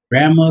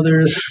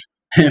grandmothers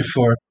and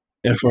for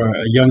our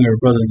younger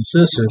brothers and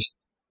sisters,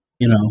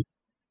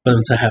 for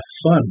them to have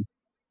fun.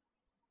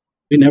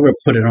 We never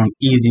put it on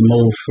easy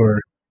mode for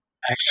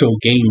actual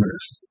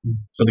gamers,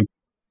 for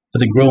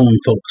the grown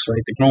folks,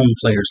 right? The grown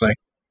players. Like,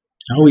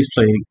 I always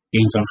play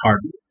games on hard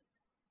mode.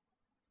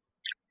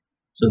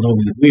 So it's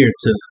always weird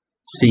to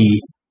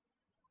see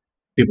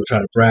people try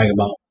to brag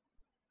about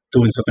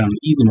doing something on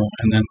easy mode,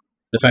 and then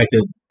the fact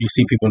that you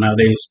see people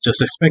nowadays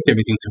just expect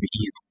everything to be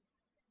easy.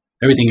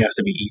 Everything has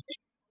to be easy.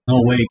 No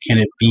way can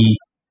it be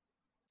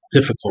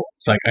difficult.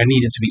 It's like, I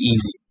need it to be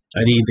easy.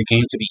 I need the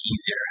game to be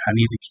easier. I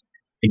need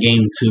the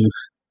game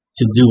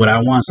to do what I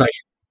want. It's like,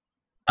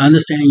 I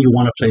understand you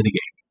want to play the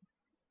game.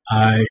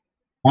 I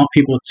want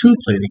people to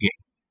play the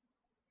game,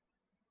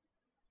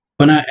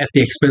 but not at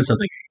the expense of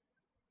the game.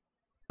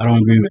 I don't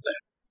agree with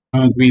that. I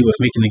don't agree with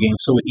making the game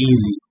so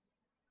easy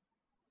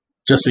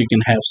just so you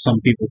can have some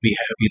people be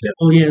happy that,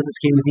 oh yeah, this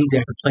game is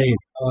easy, I can play it.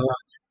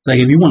 It's like,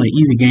 if you want an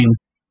easy game,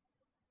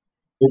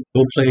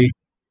 go play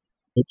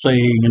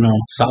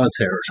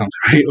solitaire or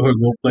something, right? Or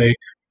go play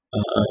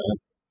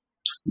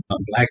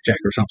blackjack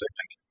or something,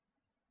 like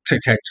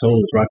tic-tac-toe,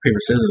 rock,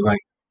 paper, scissors.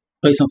 Like,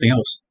 play something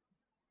else,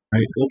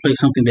 right? Go play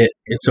something that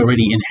it's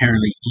already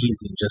inherently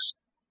easy.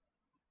 Just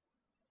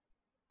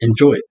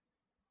enjoy it,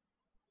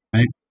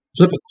 right?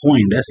 Flip a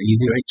coin, that's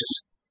easy, right?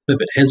 Just flip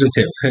it, heads or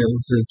tails,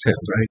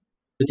 right?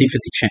 50-50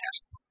 chance.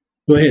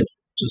 Go ahead,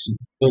 just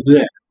go do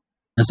that.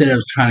 Instead of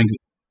trying to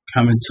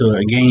come into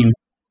a game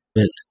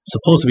that's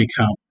supposed to be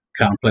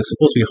complex,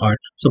 supposed to be hard,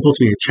 supposed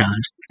to be a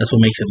challenge. That's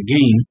what makes it a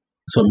game.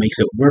 That's what makes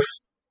it worth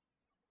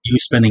you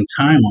spending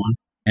time on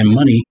and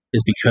money,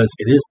 is because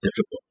it is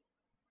difficult.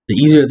 The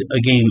easier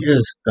a game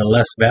is, the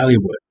less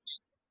valuable it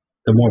is.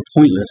 The more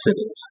pointless it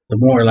is. The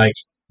more like,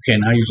 okay,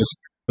 now you're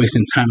just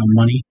wasting time and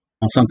money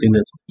on something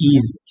that's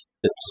easy,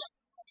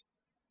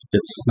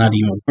 that's not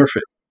even worth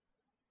it.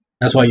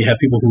 That's why you have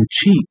people who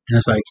cheat, and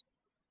it's like,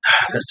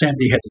 that's sad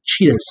they had to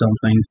cheat at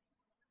something,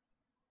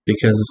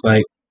 because it's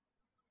like,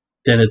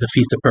 then it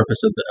defeats the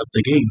purpose of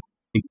the game.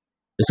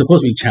 It's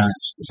supposed to be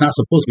challenged. It's not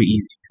supposed to be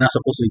easy. It's not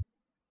supposed to,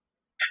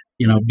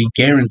 be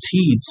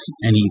guaranteed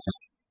anything.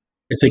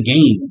 It's a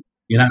game.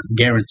 You're not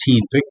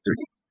guaranteed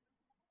victory.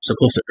 You're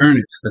supposed to earn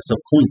it. That's the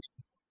point.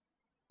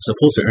 You're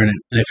supposed to earn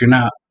it, and if you're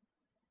not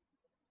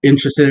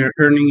interested in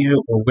earning it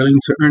or willing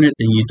to earn it,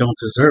 then you don't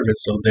deserve it.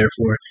 So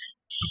therefore,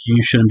 you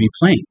shouldn't be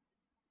playing.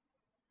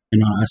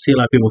 I see a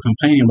lot of people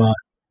complaining about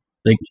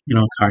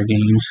card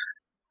games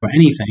or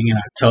anything, and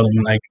I tell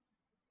them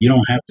you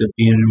don't have to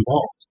be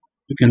involved.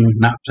 You can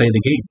not play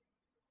the game.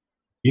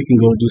 You can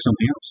go do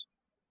something else.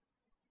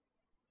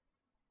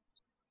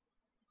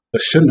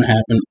 What shouldn't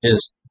happen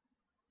is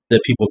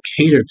that people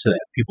cater to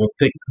that. People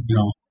think,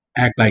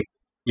 act like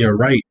you're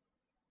right,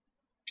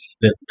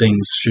 that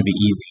things should be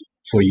easy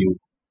for you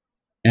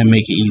and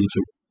make it easy for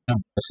you. No,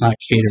 let's not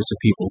cater to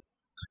people.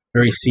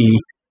 Very see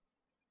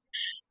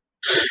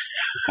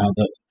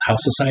how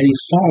society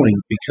is falling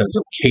because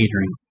of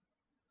catering.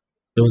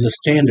 There was a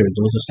standard.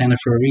 There was a standard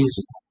for a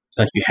reason. It's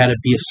like you had to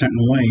be a certain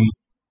way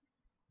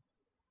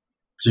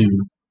to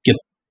get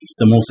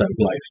the most out of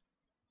life,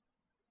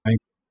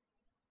 right?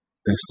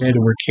 Instead,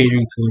 we're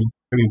catering to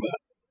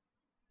everybody,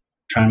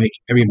 trying to make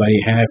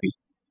everybody happy,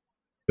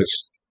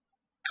 which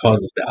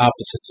causes the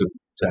opposite to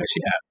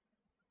actually happen.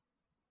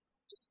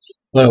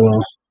 Well,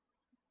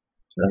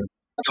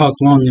 I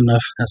talked long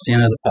enough. That's the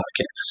end of the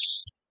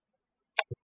podcast.